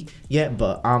credibility yet,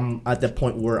 but I'm at the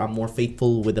point where I'm more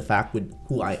faithful with the fact with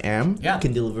who I am. Yeah.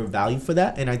 Can deliver value for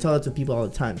that, and I tell it to people all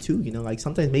the time too. Like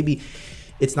sometimes maybe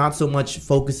it's not so much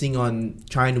focusing on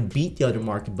trying to beat the other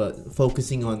market, but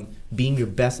focusing on being your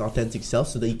best authentic self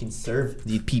so that you can serve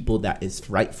the people that is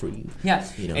right for you.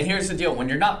 Yes. And here's the deal. When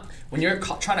you're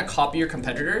trying to copy your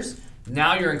competitors,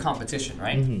 now you're in competition,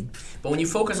 right? But when you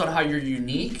focus on how you're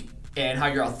unique and how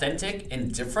you're authentic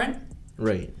and different,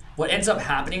 right. What ends up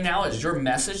happening now is your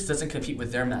message doesn't compete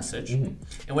with their message. And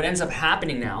what ends up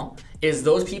happening now is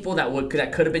those people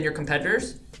that could have been your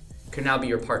competitors, can now be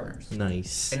your partners.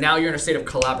 Nice. And now you're in a state of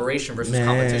collaboration versus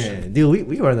competition. Dude,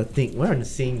 we are we're in the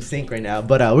same sync right now.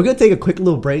 But we're gonna take a quick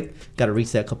little break. Got to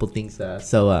reset a couple things.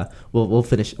 So we'll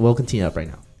finish. We'll continue up right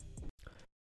now.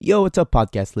 Yo, what's up,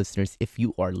 podcast listeners? If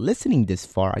you are listening this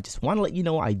far, I just want to let you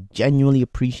know I genuinely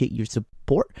appreciate your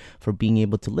support for being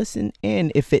able to listen.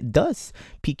 And if it does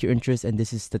pique your interest and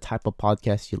this is the type of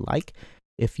podcast you like,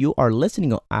 if you are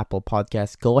listening on Apple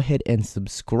Podcasts, go ahead and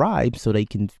subscribe so that you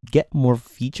can get more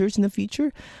features in the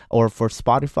future. Or for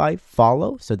Spotify,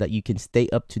 follow so that you can stay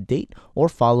up to date. Or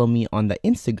follow me on the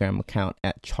Instagram account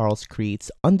at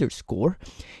CharlesCreates_.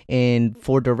 And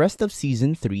for the rest of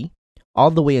Season 3, all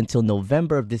the way until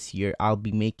November of this year, I'll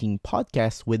be making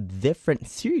podcasts with different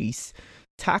series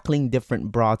tackling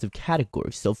different broads of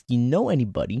categories. So if you know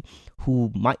anybody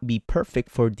who might be perfect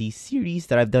for these series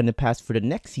that I've done in the past for the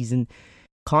next season,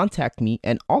 contact me.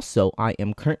 And also, I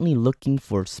am currently looking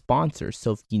for sponsors.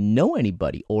 So if you know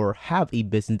anybody or have a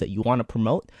business that you want to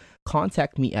promote,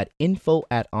 contact me at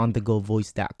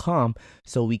info@onthegovoice.com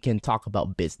so we can talk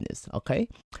about business. Okay?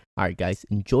 All right, guys,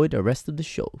 enjoy the rest of the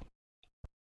show.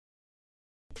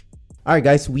 All right,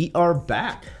 guys, we are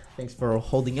back. Thanks for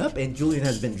holding up. And Julian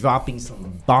has been dropping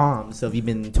some bombs. So if you've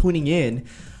been tuning in,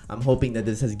 I'm hoping that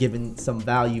this has given some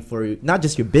value for not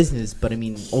just your business, but I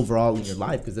mean overall in your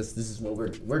life, because this is what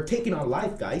we're taking on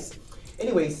life, guys.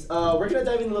 Anyways, we're gonna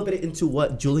dive in a little bit into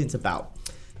what Julian's about.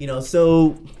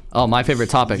 So my favorite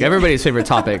topic. Yeah. Everybody's favorite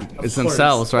topic is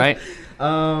themselves, right?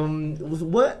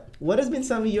 What has been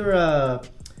some of your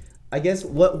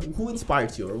who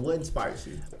inspires you, or what inspires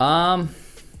you?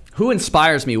 Who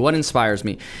inspires me? What inspires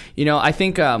me? I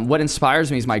think what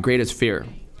inspires me is my greatest fear.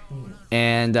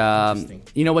 And,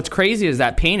 what's crazy is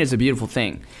that pain is a beautiful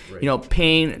thing. Right.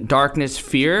 Pain, darkness,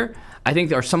 fear, I think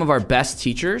they are some of our best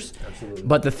teachers. Absolutely.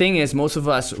 But the thing is, most of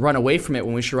us run away from it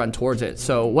when we should run towards it.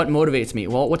 So what motivates me?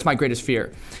 Well, what's my greatest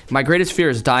fear? My greatest fear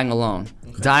is dying alone,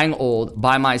 dying old,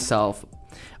 by myself.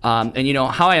 And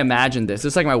how I imagine this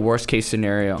is like my worst case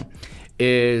scenario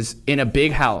is in a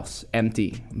big house,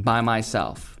 empty, by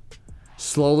myself.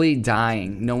 Slowly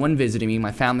dying, no one visiting me,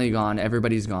 my family gone,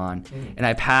 everybody's gone, and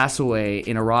I pass away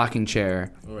in a rocking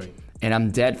chair, right. And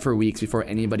I'm dead for weeks before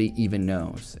anybody even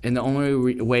knows. And the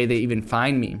only way they even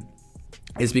find me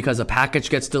is because a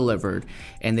package gets delivered,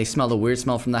 and they smell the weird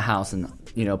smell from the house, and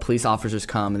police officers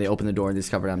come, and they open the door and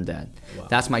discover I'm dead. Wow.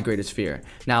 That's my greatest fear.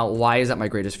 Now, why is that my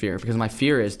greatest fear? Because my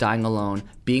fear is dying alone,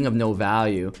 being of no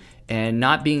value, and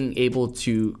not being able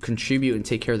to contribute and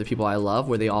take care of the people I love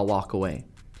where they all walk away.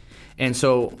 And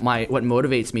so what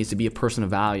motivates me is to be a person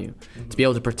of value, to be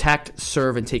able to protect,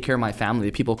 serve, and take care of my family,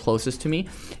 the people closest to me.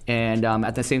 And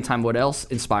at the same time, what else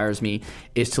inspires me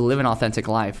is to live an authentic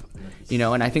life.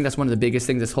 And I think that's one of the biggest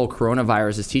things this whole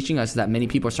coronavirus is teaching us, is that many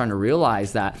people are starting to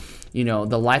realize that,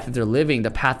 the life that they're living, the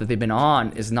path that they've been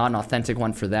on is not an authentic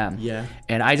one for them. Yeah.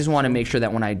 And I just want to make sure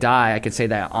that when I die, I can say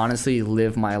that I honestly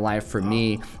live my life for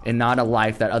me and not a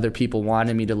life that other people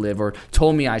wanted me to live or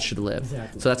told me I should live.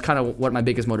 Exactly. So that's kind of what my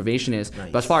biggest motivation is.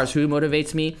 Nice. But as far as who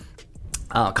motivates me,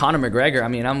 Conor McGregor. I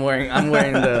mean, I'm wearing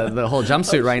the whole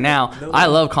jumpsuit right now. I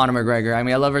love Conor McGregor. I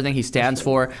mean, I love everything he stands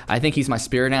for. I think he's my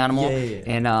spirit animal.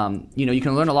 Yeah. And you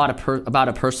can learn a lot about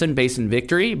a person based in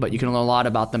victory, but you can learn a lot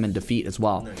about them in defeat as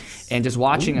well. Nice. And just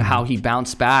watching how he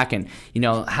bounced back, and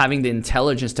having the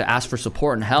intelligence to ask for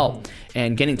support and help,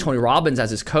 and getting Tony Robbins as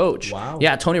his coach. Wow.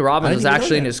 Yeah, Tony Robbins was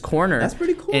actually in his corner. That's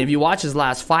pretty cool. And if you watch his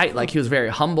last fight, he was very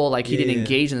humble. He didn't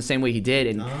engage in the same way he did,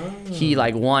 and he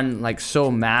won so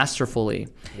masterfully.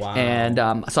 Wow. And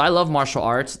so I love martial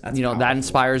arts. That's that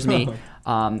inspires me.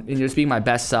 And just being my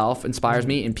best self inspires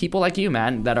me. And people like you,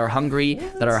 man, that are hungry,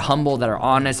 that are humble, that are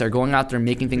honest, that are going out there and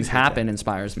making things happen,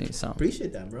 inspires me. So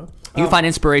appreciate that, bro. You find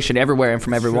inspiration everywhere and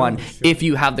from everyone if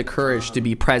you have the courage to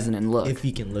be present and look. If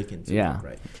you can look into it,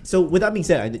 right. So with that being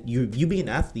said, you being an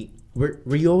athlete,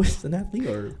 were you always an athlete,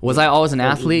 or was I always an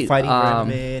athlete? Fighting for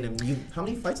MMA, and how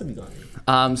many fights have you gone in?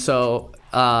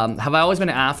 Have I always been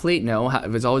an athlete? No.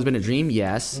 Has it always been a dream?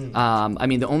 Yes. I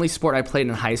mean, the only sport I played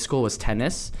in high school was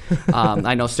tennis.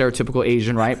 I know, stereotypical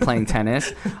Asian, right? Playing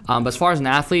tennis. But as far as an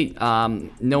athlete,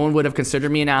 no one would have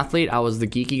considered me an athlete. I was the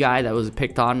geeky guy that was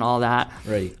picked on and all that.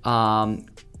 Right.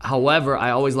 However,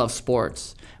 I always loved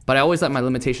sports. But I always let my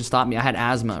limitations stop me. I had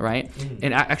asthma, right?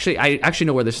 And I actually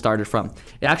know where this started from.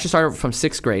 It actually started from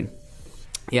 6th grade.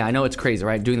 Yeah, I know it's crazy,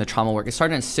 right? Doing the trauma work. It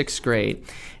started in 6th grade.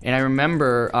 And I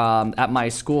remember at my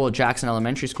school, Jackson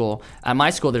Elementary School, at my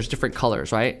school, there's different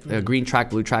colors, right? Green track,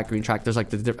 blue track, green track. There's I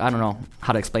don't know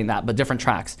how to explain that, but different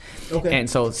tracks. Okay. And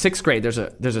so 6th grade, there's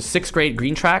a 6th grade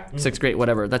green track, 6th grade,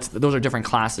 whatever. Those are different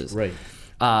classes. Right.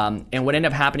 And what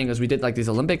ended up happening was we did like these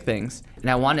Olympic things, and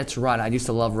I wanted to run. I used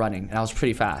to love running, and I was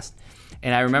pretty fast.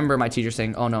 And I remember my teacher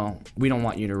saying, "Oh no, we don't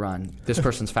want you to run. This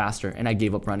person's faster." And I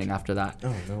gave up running after that.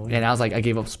 Oh, no way. And I was like, I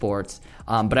gave up sports.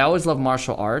 But I always loved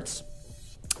martial arts.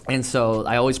 And so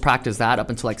I always practiced that up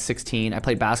until like 16. I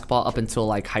played basketball up until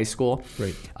like high school.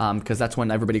 Right. Because that's when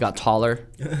everybody got taller.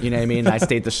 You know what I mean? I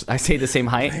stayed the same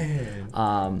height.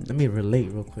 Let me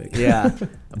relate real quick. Yeah.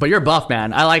 But you're buff,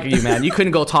 man. I like you, man. You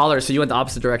couldn't go taller, so you went the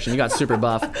opposite direction. You got super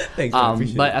buff. Thanks, man.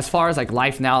 Appreciate but it. as far as like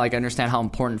life now, like I understand how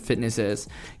important fitness is.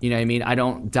 You know what I mean? I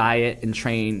don't diet and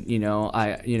train,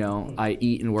 I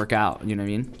eat and work out, you know what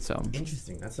I mean? So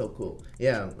Interesting. That's so cool.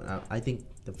 Yeah, I think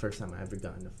the first time I ever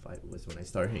got in a fight was when I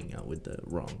started hanging out with the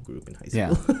wrong group in high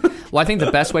school. Yeah. Well, I think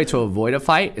the best way to avoid a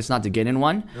fight is not to get in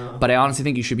one, but I honestly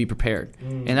think you should be prepared.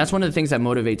 And that's one of the things that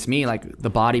motivates me, like the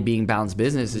body being balanced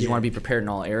business, is you want to be prepared in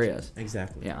all areas.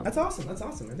 Exactly. Yeah. That's awesome.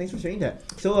 And thanks for sharing that.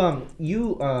 So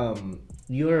you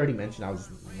already mentioned, I was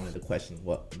one of the questions,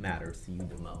 what matters to you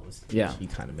the most? Yeah. You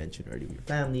kind of mentioned already your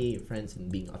family, your friends,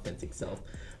 and being authentic self.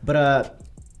 But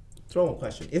throw one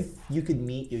question. If you could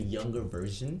meet your younger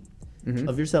version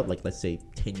of yourself, like let's say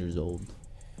 10 years old,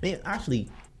 actually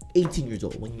 18 years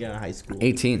old when you get out of high school.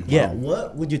 18. Yeah. Wow.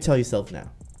 What would you tell yourself now?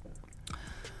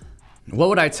 What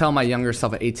would I tell my younger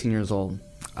self at 18 years old?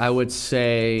 I would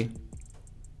say,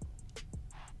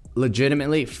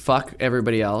 legitimately, fuck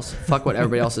everybody else. Fuck what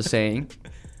everybody else is saying.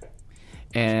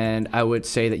 And I would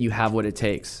say that you have what it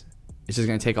takes. It's just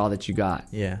going to take all that you got.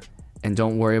 Yeah. And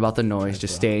don't worry about the noise.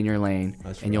 Just stay in your lane,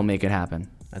 and you'll make it happen.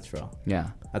 That's real.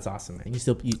 Yeah. That's awesome, man.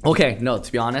 Okay, no,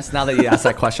 to be honest, now that you asked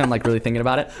that question, I'm like really thinking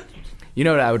about it. You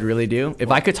know what I would really do? If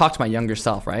I could talk to my younger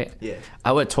self, right? Yeah.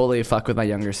 I would totally fuck with my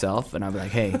younger self, and I'd be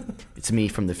like, hey, it's me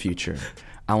from the future.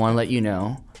 I want to let you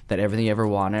know that everything you ever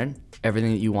wanted,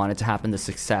 everything that you wanted to happen, the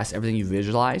success, everything you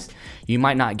visualized, you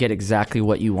might not get exactly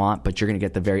what you want, but you're going to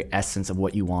get the very essence of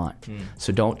what you want.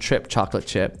 So don't trip, chocolate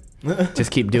chip.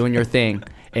 Just keep doing your thing.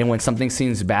 And when something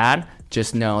seems bad,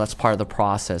 just know that's part of the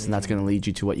process, and that's going to lead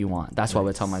you to what you want. That's what I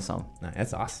would tell myself. Nah,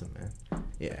 that's awesome, man.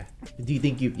 Yeah. Do you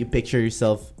think you picture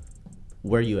yourself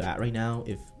where you at right now,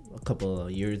 if a couple of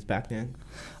years back then?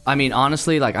 I mean,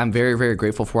 honestly, like I'm very, very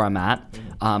grateful for where I'm at.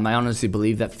 I honestly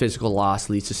believe that physical loss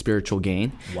leads to spiritual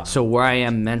gain. Wow. So where I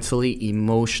am mentally,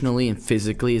 emotionally, and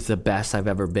physically is the best I've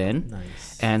ever been.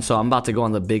 Nice. And so I'm about to go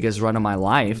on the biggest run of my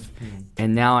life.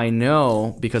 And now I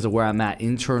know, because of where I'm at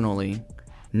internally,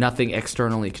 nothing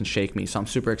externally can shake me. So I'm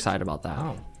super excited about that.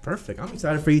 Oh, perfect. I'm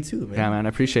excited for you too, man. Yeah, man, I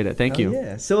appreciate it. Thank you.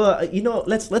 Yeah. So,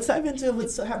 let's dive into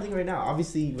what's happening right now.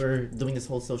 Obviously, we're doing this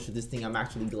whole social distancing. I'm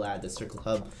actually glad that Circle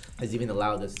Hub has even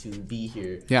allowed us to be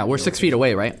here. Yeah, we're 6 feet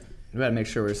away, right? We gotta make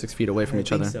sure we're 6 feet away from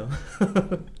each other. So.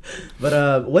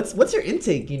 But what's your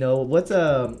intake? What's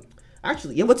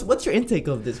your intake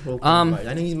of this whole coronavirus?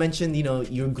 I know you mentioned,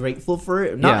 you're grateful for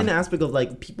it. Not in the aspect of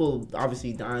like people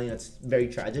obviously dying. That's very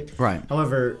tragic. Right.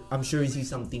 However, I'm sure you see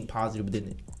something positive within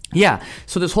it. Yeah.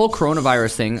 So this whole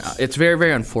coronavirus thing, it's very,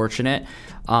 very unfortunate,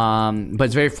 but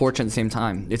it's very fortunate at the same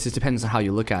time. It just depends on how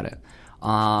you look at it.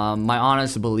 My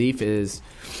honest belief is,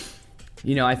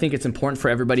 I think it's important for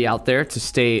everybody out there to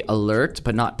stay alert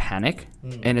but not panic.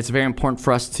 And it's very important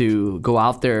for us to go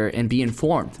out there and be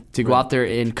informed, to go out there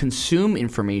and consume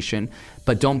information,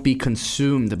 but don't be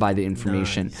consumed by the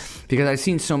information. Nice. Because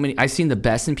I've seen the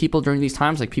best in people during these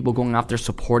times, like people going out there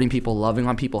supporting people, loving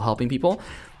on people, helping people.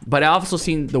 But I've also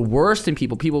seen the worst in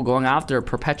people going out there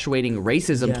perpetuating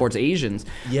racism towards Asians.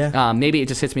 Yeah. Maybe it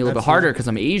just hits me a little bit harder because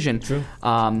I'm Asian. True.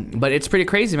 But it's pretty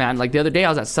crazy, man. Like the other day I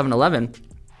was at 7-Eleven.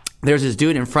 There's this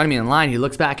dude in front of me in line. He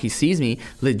looks back. He sees me.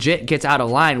 Legit gets out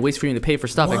of line, waits for me to pay for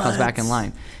stuff, and comes back in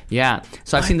line. Yeah.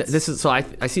 So I've seen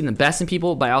I've seen the best in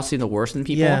people, but I also seen the worst in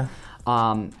people. Yeah.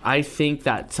 I think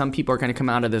that some people are going to come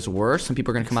out of this worse. Some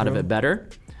people are going to come out of it better.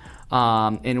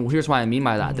 And here's what I mean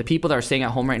by that. The people that are staying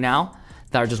at home right now,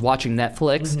 that are just watching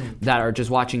Netflix, that are just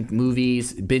watching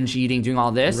movies, binge eating, doing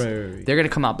all this, they're going to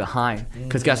come out behind.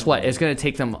 Because guess what? It's going to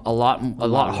take them a lot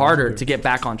harder to get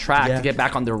back on track, to get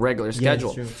back on their regular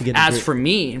schedule. As for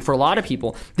me, and for a lot of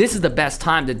people, this is the best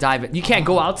time to dive in. You can't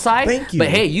go outside, but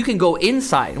hey, you can go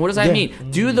inside. What does that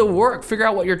mean? Do the work. Figure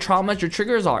out what your traumas, your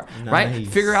triggers are, right?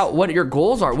 Figure out what your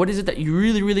goals are. What is it that you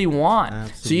really, really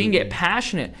want? So you can get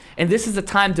passionate. And this is the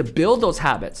time to build those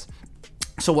habits.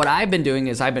 So what I've been doing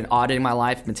is I've been auditing my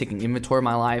life, been taking inventory of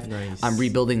my life. Nice. I'm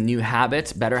rebuilding new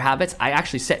habits, better habits. I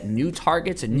actually set new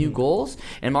targets and new goals,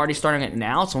 and I'm already starting it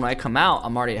now. So when I come out,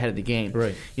 I'm already ahead of the game.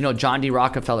 Right. John D.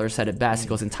 Rockefeller said it best. He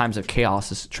goes, in times of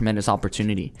chaos, it's tremendous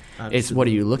opportunity. Absolutely. It's what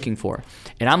are you looking for?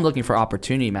 And I'm looking for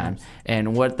opportunity, man.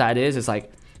 And what that is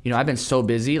like, I've been so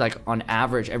busy. Like on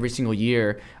average, every single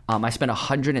year, I spend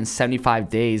 175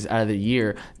 days out of the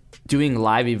year doing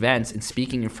live events and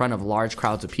speaking in front of large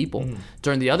crowds of people.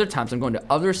 During the other times, I'm going to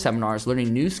other seminars,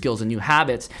 learning new skills and new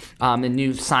habits and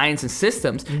new science and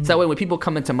systems. So that way, when people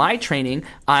come into my training,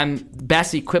 I'm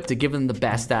best equipped to give them the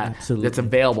best that's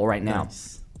available right now.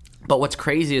 Nice. But what's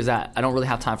crazy is that I don't really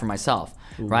have time for myself.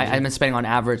 Right, I've been spending on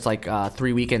average like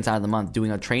 3 weekends out of the month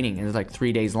doing a training, and it's like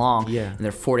 3 days long, and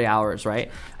they're 40 hours,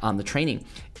 right? The training,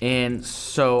 and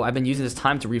so I've been using this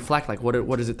time to reflect, like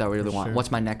what is it that I really want?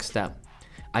 What's my next step?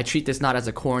 I treat this not as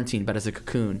a quarantine, but as a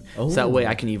cocoon. So that way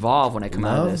I can evolve when I come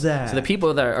out of this. So the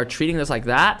people that are treating this like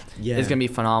that is going to be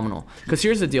phenomenal. Because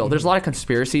here's the deal. There's a lot of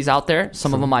conspiracies out there.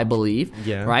 Some of them I believe,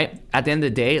 right? At the end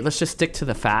of the day, let's just stick to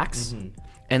the facts.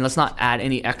 And let's not add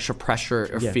any extra pressure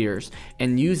or fears,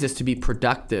 and use this to be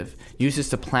productive. Use this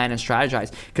to plan and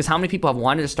strategize. Because how many people have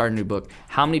wanted to start a new book?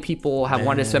 How many people have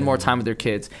wanted to spend more time with their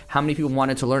kids? How many people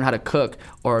wanted to learn how to cook,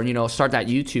 or start that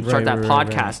YouTube, start that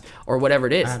podcast, or whatever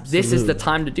it is? Absolutely. This is the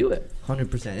time to do it.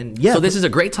 100%. And so this is a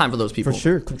great time for those people. For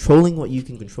sure. Controlling what you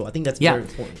can control. I think that's very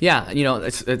important. Yeah.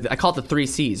 I call it the 3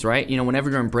 C's, right? Whenever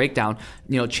you're in breakdown,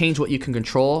 change what you can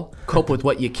control, cope with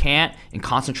what you can't, and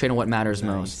concentrate on what matters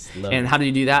most. And how do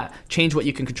you do that? Change what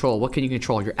you can control. What can you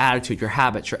control? Your attitude, your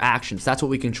habits, your actions. That's what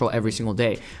we control every single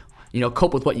day.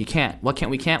 Cope with what you can't. What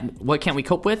can't we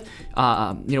cope with?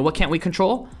 What can't we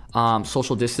control?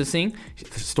 Social distancing,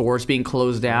 stores being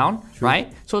closed down,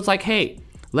 right? So it's like, hey,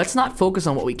 let's not focus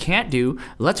on what we can't do.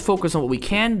 Let's focus on what we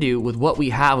can do with what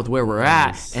we have, with where we're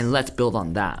at, and let's build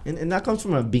on that. And that comes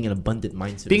from being an abundant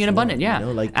mindset. Being an abundant,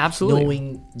 absolutely.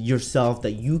 Knowing yourself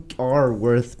that you are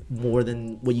worth more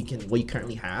than what you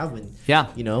currently have,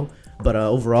 and but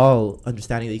overall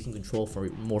understanding that you can control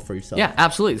more for yourself. Yeah,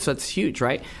 absolutely. So it's huge,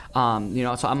 right? So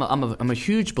I'm a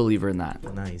huge believer in that.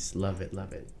 Nice, love it.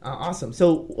 Awesome.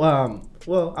 So I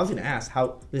was gonna ask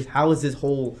how is this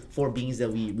whole 4 Bs that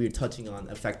we're touching on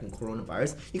affecting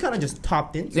coronavirus? You kind of just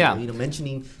topped into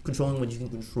mentioning controlling what you can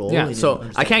control. Yeah. So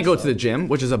I can't go to the gym,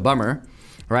 which is a bummer.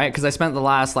 Right, because I spent the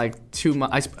last 2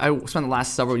 months. I spent the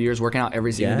last several years working out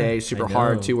every single day, super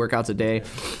hard, 2 workouts a day.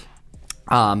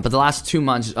 But the last 2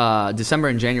 months, December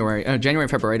and January and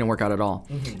February, I didn't work out at all.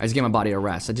 I just gave my body a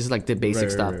rest. I just did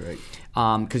basic stuff.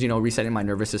 Because resetting my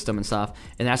nervous system and stuff.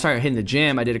 And then I started hitting the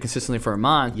gym. I did it consistently for a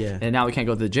month. And now we can't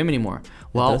go to the gym anymore.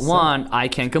 Well, one, I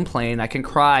can complain, I can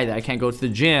cry that I can't go to the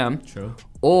gym. True.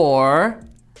 Or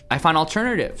I find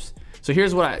alternatives. So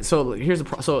so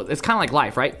it's kind of like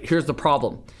life, right? Here's the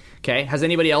problem. Okay, has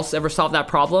anybody else ever solved that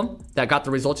problem that got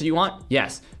the results that you want?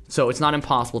 Yes. So it's not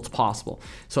impossible, it's possible.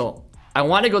 So I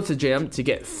want to go to the gym to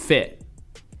get fit.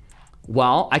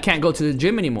 Well, I can't go to the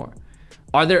gym anymore.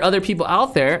 Are there other people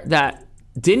out there that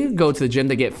didn't go to the gym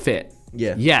to get fit?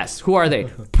 Yeah. Yes. Who are they?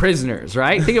 Prisoners,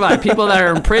 right? Think about it. People that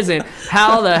are in prison,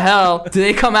 how the hell do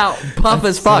they come out buff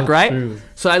as fuck, right? True.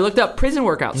 So I looked up prison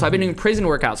workouts. So I've been doing prison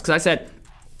workouts because I said,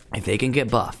 if they can get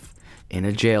buff in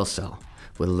a jail cell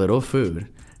with little food,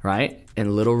 right,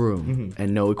 and little room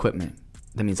and no equipment,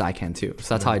 that means I can too.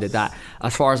 So that's how I did that.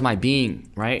 As far as my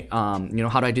being, right? How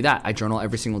do I do that? I journal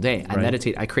every single day. I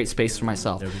meditate. I create space for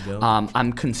myself. There we go.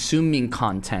 I'm consuming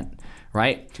content,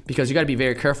 right? Because you got to be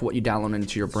very careful what you download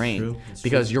into your brain.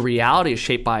 Because your reality is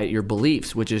shaped by your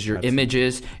beliefs, which is your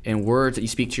images and words that you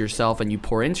speak to yourself and you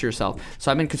pour into yourself.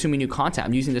 So I've been consuming new content.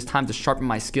 I'm using this time to sharpen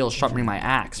my skills, sharpening my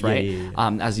axe, right?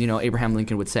 As Abraham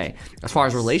Lincoln would say. As far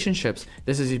as relationships,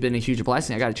 this has been a huge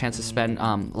blessing. I got a chance to spend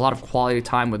a lot of quality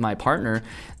time with my partner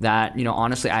that,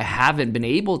 honestly, I haven't been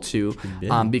able to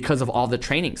because of all the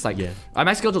trainings.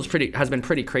 My schedule has been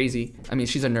pretty crazy. I mean,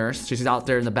 she's a nurse. She's out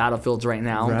there in the battlefields right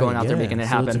now, going out there making it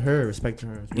happen. To her, respect to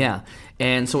her. Yeah,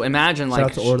 and so imagine shout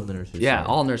out to all the nurses. Yeah,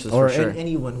 all nurses or for sure.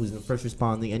 Anyone who's in first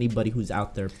responding, anybody who's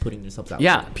out there putting themselves out.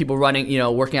 Yeah, people running,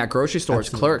 working at grocery stores,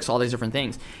 clerks, all these different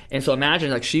things. And so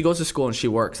imagine she goes to school and she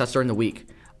works. That's during the week.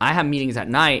 I have meetings at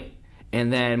night.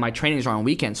 And then my trainings are on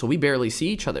weekends, so we barely see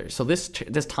each other. So this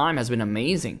time has been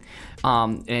amazing,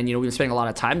 and we've been spending a lot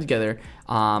of time together.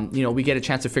 We get a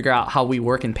chance to figure out how we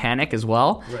work in panic as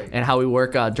well, and how we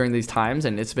work during these times,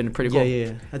 and it's been pretty cool.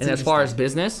 Yeah. And as far as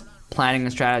business, planning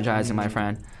and strategizing, my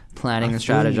friend, planning and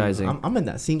strategizing. I'm in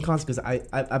that same concept because I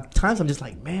at times I'm just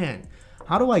like, man,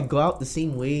 how do I go out the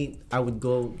same way I would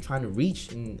go trying to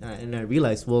reach? And I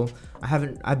realized,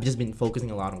 I've just been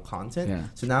focusing a lot on content. Yeah.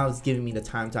 So now it's giving me the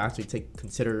time to actually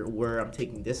consider where I'm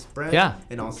taking this brand. Yeah.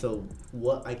 And also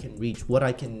what I can reach, what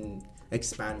I can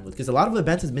expand with. Because a lot of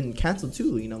events has been canceled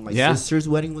too. My sister's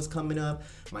wedding was coming up.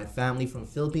 My family from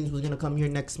Philippines was going to come here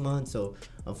next month. So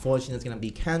unfortunately it's going to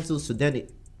be canceled. So then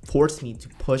forced me to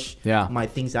push Yeah. my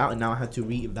things out, and now I have to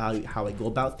reevaluate how I go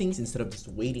about things instead of just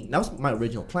waiting. That was my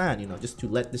original plan, just to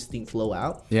let this thing flow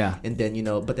out. Yeah. And then,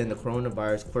 but then the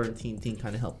coronavirus quarantine thing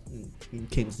kind of helped,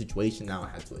 came to the situation. Now I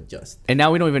had to adjust. And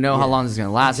now we don't even know how long this is going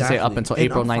to last. They say up until And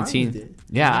April I'm fine with 19th. it.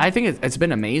 Yeah, I think it's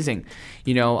been amazing.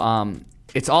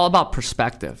 It's all about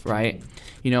perspective, right?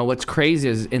 What's crazy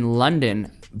is in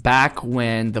London, back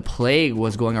when the plague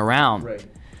was going around, Right.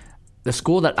 the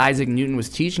school that Isaac Newton was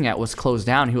teaching at was closed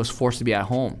down. He was forced to be at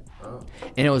home. Oh.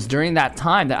 And it was during that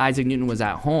time that Isaac Newton was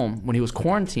at home, when he was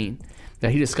quarantined,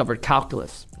 that he discovered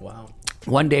calculus. Wow.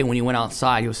 One day when he went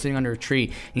outside, he was sitting under a tree,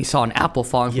 and he saw an apple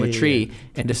falling from a tree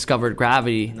and discovered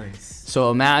gravity. Nice. So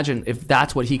imagine if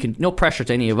that's what he can. No pressure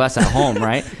to any of us at home,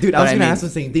 right? Dude, I was gonna ask the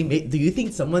same thing. Do you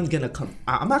think someone's gonna come?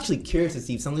 I'm actually curious to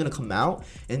see if someone's gonna come out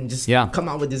and just come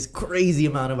out with this crazy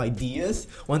amount of ideas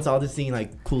once all this thing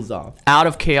cools off. Out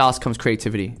of chaos comes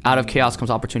creativity. Out of chaos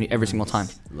comes opportunity every single time.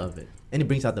 Love it, and it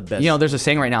brings out the best. There's a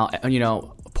saying right now.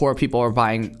 Poor people are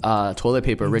buying toilet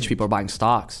paper. Rich people are buying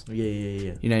stocks. Yeah.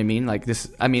 You know what I mean? Like this.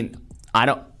 I mean, I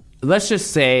don't. Let's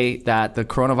just say that the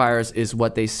coronavirus is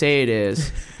what they say it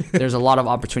is. There's a lot of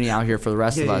opportunity out here for the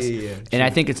rest of us. And I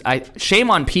think shame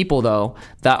on people, though,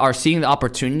 that are seeing the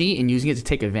opportunity and using it to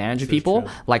take advantage of people,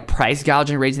 like price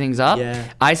gouging, raising things up. Yeah.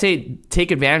 I say take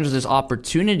advantage of this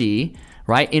opportunity,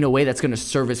 right, in a way that's going to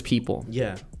service people.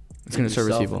 Yeah. It's going to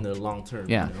service people in the long term.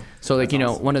 Yeah. So,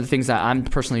 awesome. One of the things that I'm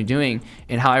personally doing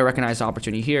and how I recognize the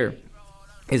opportunity here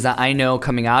is that I know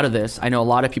coming out of this, I know a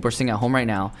lot of people are sitting at home right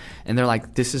now and they're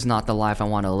like, this is not the life I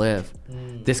want to live.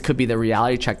 This could be the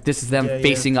reality check. This is them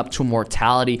facing up to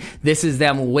mortality. This is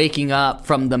them waking up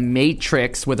from the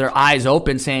matrix with their eyes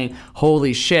open saying,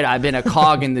 holy shit, I've been a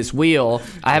cog in this wheel.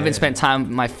 I haven't spent time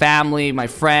with my family, my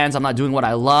friends. I'm not doing what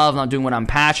I love. I'm not doing what I'm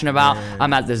passionate about.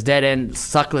 I'm at this dead end,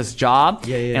 suckless job.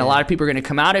 And a lot of people are going to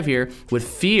come out of here with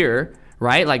fear,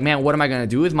 right? Like, man, what am I going to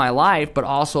do with my life? But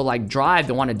also drive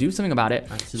to want to do something about it.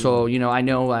 Absolutely. So, I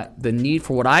know the need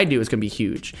for what I do is going to be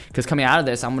huge. Because coming out of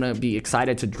this, I'm going to be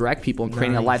excited to direct people and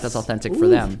creating a life that's authentic for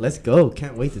them. Let's go.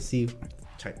 Can't wait to see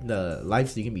the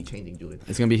lives you can be changing, Julian.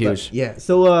 It's going to be huge.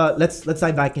 So let's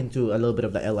dive back into a little bit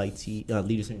of the LIT,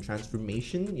 Leaders in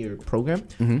Transformation, your program,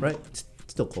 right? It's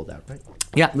still called out, right?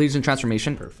 Yeah, Leaders in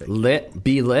Transformation. Perfect.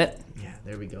 Be lit. Yeah,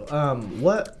 there we go.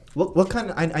 What kind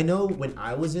of? I know when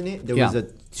I was in it, there was a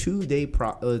 2-day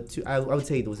I would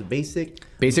say there was a basics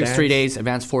 3 days,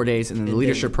 advanced 4 days, and then the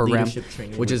leadership program,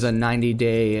 training, which is a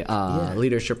 90-day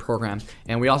leadership program.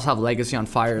 And we also have Legacy on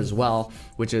Fire as well,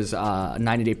 which is a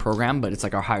 90-day program, but it's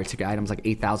our higher ticket items, like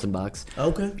 $8,000.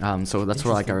 Okay. So that's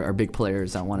for our big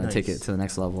players that want to take it to the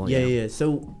next level. Yeah.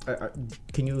 So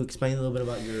can you explain a little bit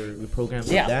about your program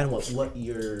for that and what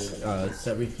your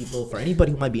several people, for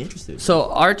anybody who might be interested?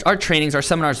 So our trainings, our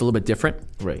seminars are a little bit different.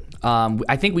 Right.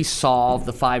 I think we solve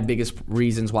the 5 biggest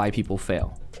reasons why people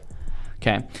fail.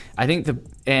 Okay. I think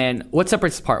and what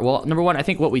separates us apart? Well, number one, I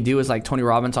think what we do is like Tony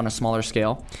Robbins on a smaller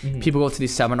scale. People go to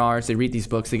these seminars, they read these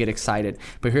books, they get excited.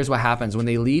 But here's what happens. When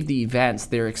they leave the events,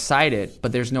 they're excited,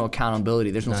 but there's no accountability.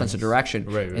 There's no sense of direction.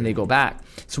 And they go back.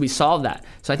 So we solve that.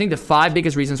 So I think the 5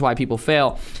 biggest reasons why people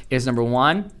fail is number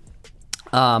one,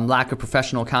 lack of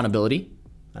professional accountability.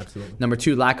 Absolutely. Number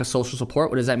 2, lack of social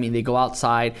support. What does that mean? They go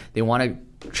outside, they want to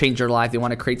change their life, they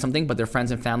want to create something, but their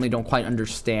friends and family don't quite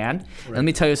understand. Right. Let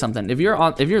me tell you something. If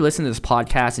you're listening to this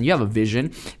podcast and you have a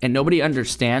vision and nobody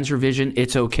understands your vision,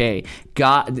 it's okay.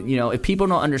 God, if people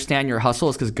don't understand your hustle,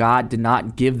 it's because God did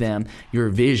not give them your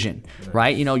vision,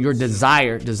 right? Your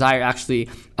desire actually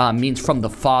means from the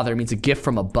Father, means a gift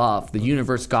from above, the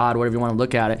universe, God, whatever you want to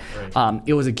look at it. Right.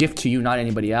 It was a gift to you, not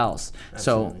anybody else.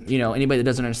 Absolutely. So, anybody that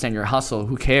doesn't understand your hustle,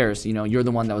 who cares? You're the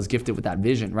one that was gifted with that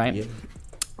vision, right? Yeah.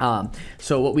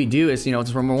 So what we do is,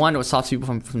 number one, it stops people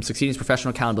from succeeding is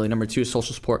professional accountability. Number 2 is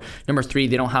social support. Number 3,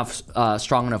 they don't have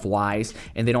strong enough whys,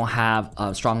 and they don't have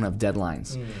strong enough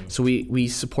deadlines. So we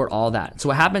support all that. So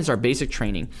what happens in our basic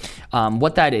training,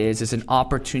 what that is an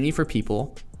opportunity for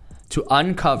people to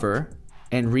uncover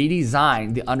and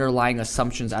redesign the underlying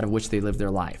assumptions out of which they live their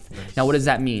life. Nice. Now, what does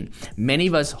that mean? Many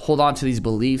of us hold on to these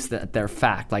beliefs that they're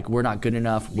fact, like we're not good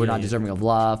enough, we're not deserving of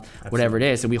love, Absolutely. Whatever it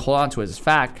is, and we hold on to it as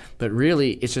fact, but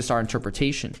really it's just our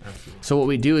interpretation. Absolutely. So what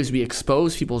we do is we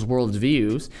expose people's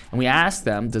worldviews and we ask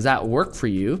them, does that work for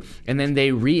you? And then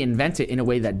they reinvent it in a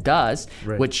way that does,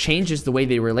 which changes the way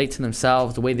they relate to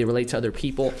themselves, the way they relate to other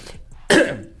people.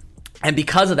 And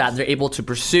because of that, they're able to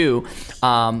pursue,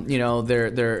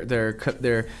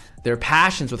 their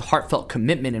passions with heartfelt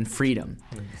commitment and freedom.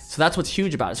 Nice. So that's what's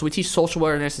huge about it. So we teach social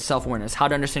awareness and self-awareness, how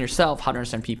to understand yourself, how to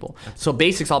understand people. So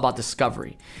basics all about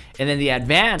discovery. And then the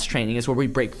advanced training is where we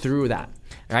break through that.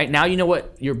 right? Now you know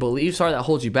what your beliefs are that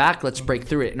hold you back. Let's break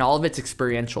through it. And all of it's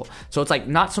experiential. So it's like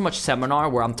not so much seminar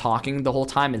where I'm talking the whole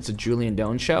time. It's a Julian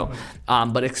Doan show.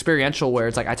 But experiential where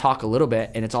it's like I talk a little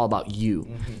bit and it's all about you.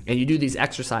 And you do these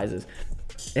exercises.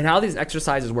 And how these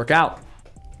exercises work out,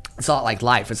 it's a lot like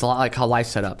life. It's a lot like how life's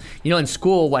set up. You know, in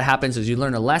school, what happens is you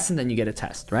learn a lesson, then you get a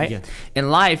test, right? Yeah.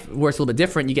 In life, where it's a little bit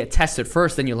different, you get tested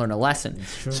first, then you learn a lesson.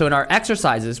 So in our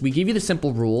exercises, we give you the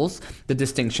simple rules, the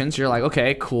distinctions. You're like,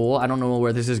 okay, cool. I don't know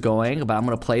where this is going, but I'm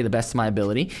going to play the best of my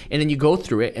ability. And then you go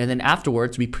through it. And then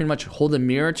afterwards, we pretty much hold a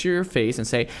mirror to your face and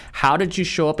say, how did you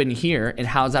show up in here? And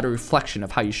how is that a reflection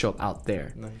of how you show up out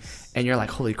there? Nice. And you're like,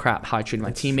 holy crap, how I treat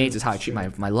my teammates is how I treat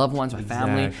my loved ones, my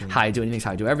family, how I do anything is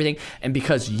how I do everything. And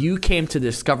because you came to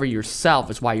discover yourself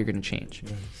is why you're going to change.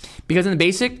 Yes. Because in the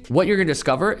basic, what you're going to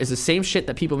discover is the same shit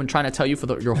that people have been trying to tell you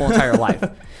for your whole entire life.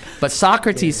 But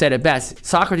Socrates said it best.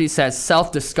 Socrates says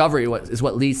self-discovery is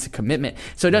what leads to commitment.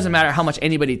 So it doesn't matter how much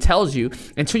anybody tells you,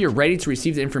 until you're ready to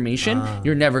receive the information,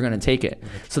 you're never going to take it.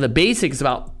 So the basic is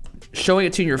about showing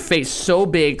it to your face so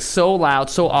big, so loud,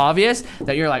 so obvious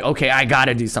that you're like, okay, I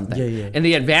gotta do something. And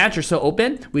the advance, you're so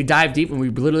open, we dive deep and we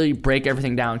literally break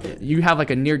everything down. You have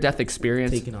like a near-death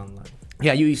experience. Taking on life.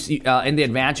 Yeah, you in the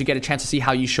advance, you get a chance to see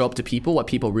how you show up to people, what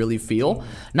people really feel.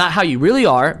 Not how you really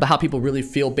are, but how people really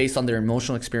feel based on their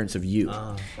emotional experience of you.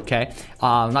 Okay?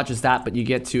 Not just that, but you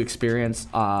get to experience,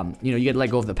 you get to let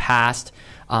go of the past.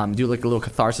 Do like a little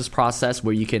catharsis process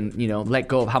where you can, let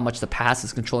go of how much the past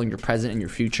is controlling your present and your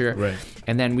future. Right.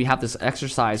 And then we have this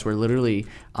exercise where literally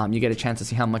you get a chance to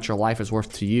see how much your life is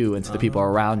worth to you and to the people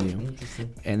around you.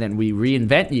 And then we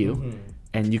reinvent you.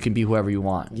 And you can be whoever you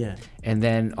want. Yeah. And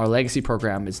then our legacy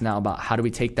program is now about how do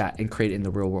we take that and create it in the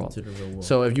real world.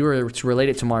 So if you were to relate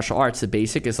it to martial arts, the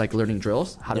basic is like learning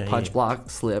drills, how to punch, block,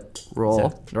 slip,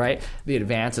 roll, right? The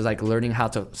advanced is like learning how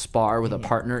to spar with a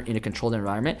partner in a controlled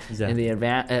environment. And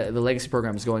the legacy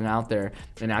program is going out there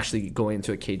and actually going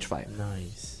into a cage fight.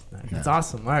 Nice. That's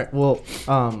awesome. All right. Well,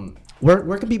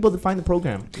 where can people find the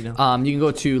program? You can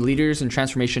go to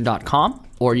leadersandtransformation.com,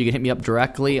 or you can hit me up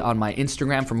directly on my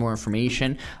Instagram for more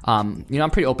information. I'm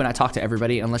pretty open. I talk to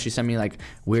everybody unless you send me like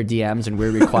weird DMs and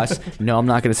weird requests. No, I'm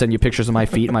not going to send you pictures of my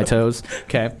feet and my toes.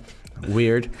 Okay.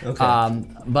 Weird. Okay.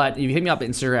 But if you hit me up on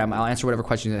Instagram, I'll answer whatever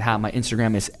questions you have. My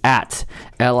Instagram is at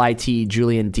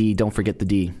 @LIT_JulianD. Don't forget the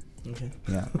D. Okay.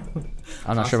 Yeah.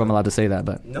 I'm not sure if I'm allowed to say that,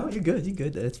 but. No, you're good. You're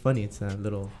good. It's funny. It's a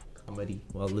little comedy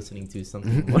while listening to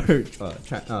something more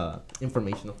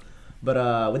informational.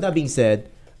 But with that being said,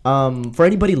 for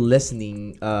anybody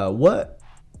listening, what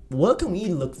can we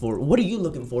look for? What are you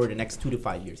looking for in the next 2 to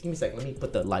 5 years? Give me a second. Let me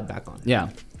put the light back on. Yeah.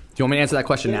 Do you want me to answer that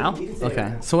question now?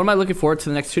 Okay. So what am I looking forward to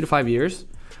the next 2 to 5 years?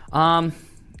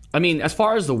 As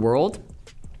far as the world,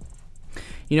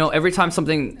 every time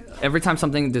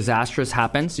something disastrous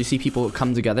happens, you see people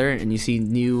come together and you see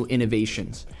new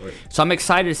innovations. Right. So I'm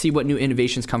excited to see what new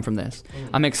innovations come from this.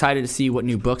 I'm excited to see what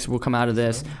new books will come out of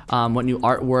this, what new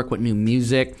artwork, what new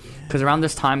music. Because around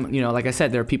this time, like I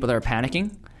said, there are people that are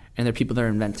panicking and there are people that are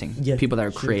inventing, people that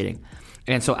are creating.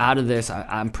 And so out of this,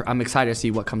 I'm excited to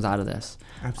see what comes out of this.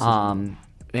 Absolutely.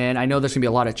 And I know there's going to be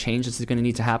a lot of change that's going to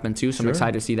need to happen too, so I'm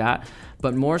excited to see that.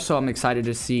 But more so, I'm excited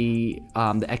to see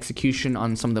the execution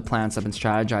on some of the plans I've been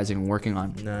strategizing and working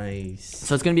on. Nice.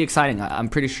 So it's going to be exciting. I'm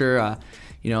pretty sure,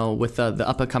 with the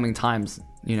up-and-coming times,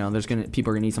 people are going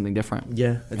to need something different.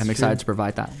 Yeah, I'm excited to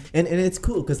provide that. And it's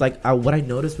cool because what I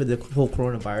noticed with the whole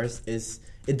coronavirus is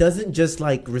it doesn't just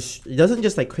create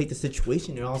the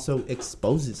situation. It also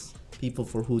exposes people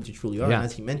for who they truly are. Yeah. And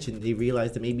as you mentioned, they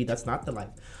realize that maybe that's not the life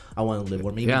I want to live,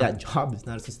 or maybe that job is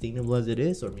not as sustainable as it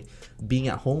is, or being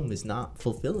at home is not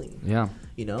fulfilling. Yeah.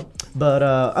 But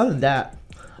other than that,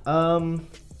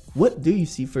 what do you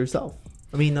see for yourself?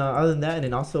 Other than that, and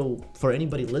then also for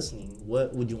anybody listening,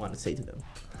 what would you want to say to them?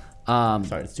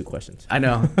 Sorry, it's 2 questions. I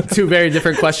know. 2 very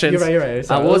different questions. You're right.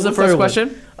 What was the first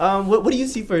question? What do you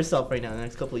see for yourself right now in the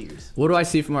next couple of years? What do I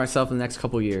see for myself in the next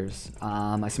couple of years?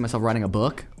 I see myself writing a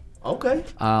book. Okay.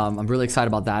 I'm really excited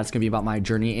about that. It's going to be about my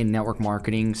journey in network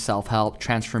marketing, self-help,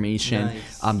 transformation,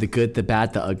 the good, the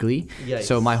bad, the ugly. Yikes.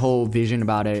 So my whole vision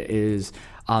about it is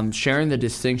sharing the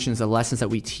distinctions, the lessons that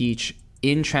we teach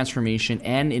in transformation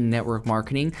and in network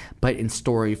marketing, but in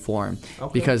story form.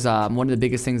 Okay. Because one of the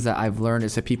biggest things that I've learned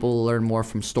is that people learn more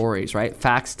from stories, right?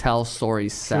 Facts tell,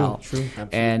 stories sell. True.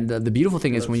 And the beautiful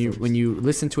thing is when you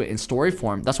listen to it in story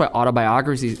form, that's why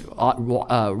autobiographies,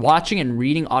 watching and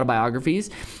reading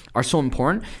autobiographies are so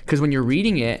important, because when you're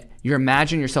reading it, you're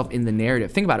imagining yourself in the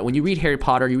narrative. Think about it. When you read Harry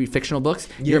Potter, you read fictional books,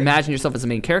 you're imagining yourself as the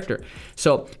main character.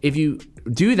 So if you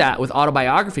do that with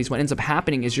autobiographies, what ends up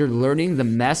happening is you're learning the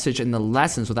message and the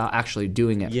lessons without actually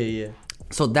doing it.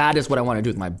 So that is what I want to do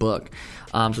with my book.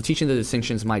 So teaching the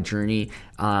distinctions, my journey,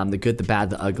 the good, the bad,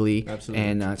 the ugly,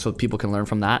 and so people can learn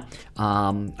from that.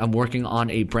 I'm working on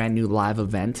a brand new live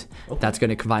event that's going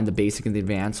to combine the basic and the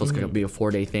advanced. So it's going to be a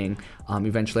 4-day thing.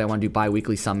 Eventually, I want to do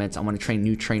bi-weekly summits. I want to train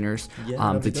new trainers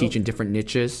to teach in different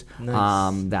niches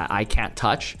that I can't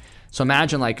touch. So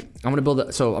imagine like I'm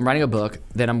writing a book,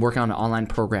 then I'm working on an online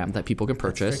program that people can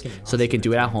purchase so they can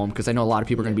do it at home, because I know a lot of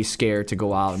people are going to be scared to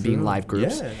go out and be in live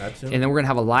groups. Yeah, absolutely. And then we're going to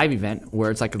have a live event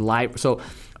where it's like a live. So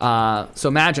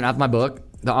imagine I have my book.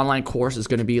 The online course is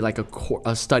going to be like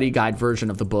a study guide version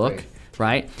of the book.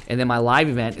 Right? And then my live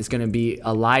event is going to be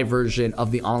a live version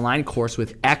of the online course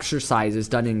with exercises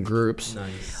done in groups.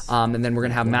 Nice. And then we're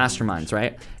going to have masterminds,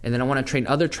 right? And then I want to train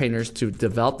other trainers to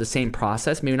develop the same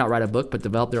process, maybe not write a book, but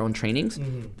develop their own trainings.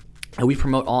 Mm-hmm. And we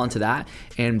promote all into that.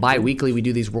 And bi-weekly, we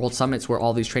do these world summits where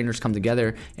all these trainers come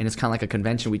together, and it's kind of like a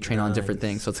convention. We train on different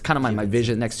things. So it's kind of my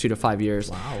vision next 2 to 5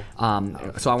 years.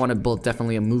 Wow. So I want to build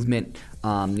definitely a movement,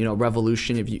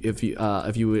 revolution, if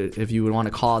you would want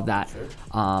to call it that,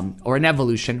 or an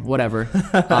evolution, whatever.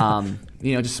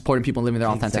 Just supporting people living their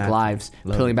authentic lives,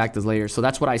 peeling back those layers. So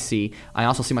that's what I see. I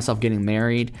also see myself getting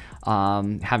married,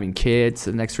 having kids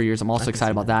in the next 3 years. I'm also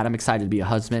excited about that. I'm excited to be a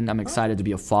husband. I'm excited to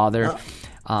be a father.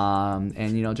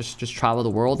 And just travel the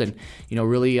world and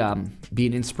really be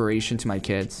an inspiration to my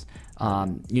kids.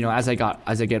 As I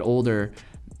get older,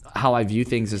 how I view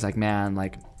things is like, man,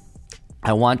 like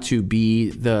I want to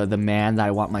be the man that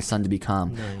I want my son to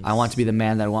become. Nice. I want to be the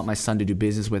man that I want my son to do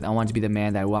business with. I want to be the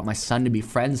man that I want my son to be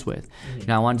friends with.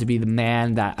 I want to be the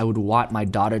man that I would want my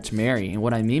daughter to marry. And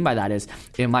what I mean by that is,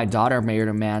 if my daughter married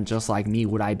a man just like me,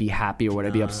 would I be happy, or would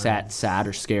I be upset, sad,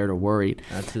 or scared, or worried?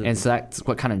 Absolutely. And so that's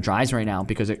what kind of drives me right now,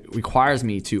 because it requires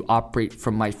me to operate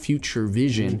from my future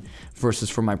vision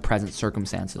versus from my present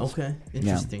circumstances. Okay,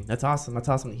 interesting. Yeah. That's awesome. That's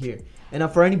awesome to hear. And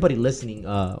for anybody listening,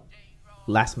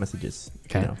 last messages.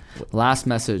 Okay. Last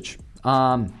message.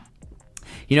 I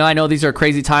know these are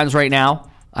crazy times right now.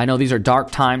 I know these are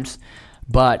dark times.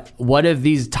 But what if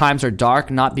these times are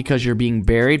dark, not because you're being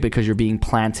buried, because you're being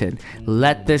planted?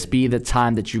 Let this be the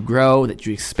time that you grow, that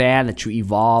you expand, that you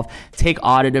evolve. Take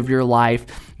audit of your life.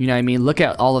 Look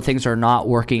at all the things that are not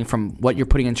working, from what you're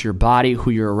putting into your body, who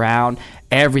you're around,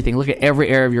 everything. Look at every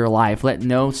area of your life. Let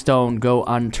no stone go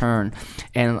unturned.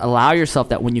 And allow yourself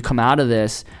that when you come out of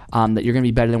this, that you're going to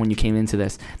be better than when you came into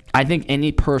this. I think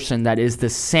any person that is the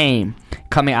same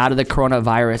coming out of the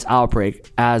coronavirus outbreak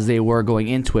as they were going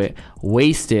into it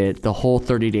wasted the whole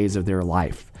 30 days of their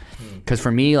life. Because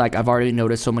for me, like, I've already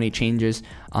noticed so many changes.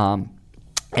 And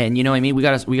we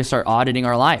gotta start auditing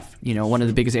our life. One of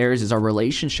the biggest areas is our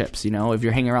relationships. If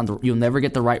you're hanging around, you'll never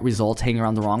get the right results hanging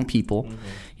around the wrong people.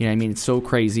 It's so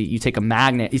crazy. You take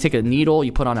a needle,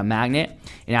 you put on a magnet,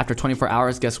 and after 24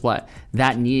 hours, guess what?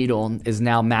 That needle is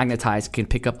now magnetized, can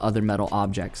pick up other metal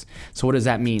objects. So what does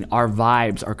that mean? Our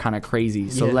vibes are kind of crazy.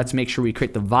 So let's make sure we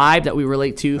create the vibe that we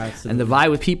relate to. Absolutely. And the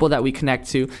vibe with people that we connect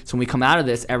to. So when we come out of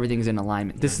this, everything's in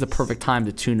alignment. This is the perfect time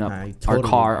to tune up our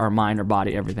car, our mind, our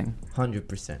body, everything.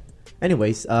 100%.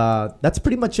 Anyways, that's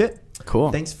pretty much it.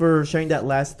 Cool. Thanks for sharing that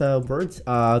last words.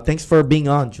 Thanks for being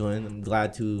on, Julian. I'm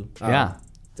glad to.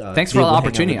 Thanks for the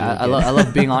opportunity. I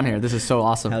love being on here. This is so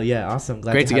awesome. Hell yeah, awesome.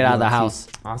 Glad Great to get out of the house.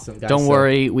 Awesome, guys. Don't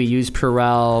worry, we use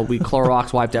Purell. We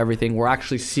Clorox wiped everything. We're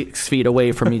actually 6 feet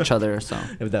away from each other. So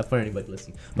if that for anybody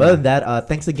listening. But other than that,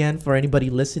 thanks again for anybody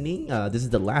listening. This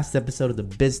is the last episode of the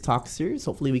Biz Talk series.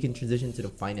 Hopefully we can transition to the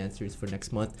finance series for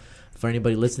next month. For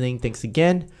anybody listening, thanks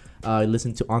again.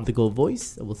 Listen to On The Go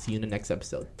Voice. We'll see you in the next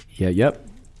episode. Yeah, yep.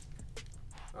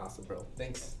 Awesome, bro.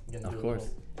 Thanks. Of course.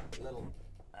 Little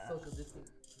social distance.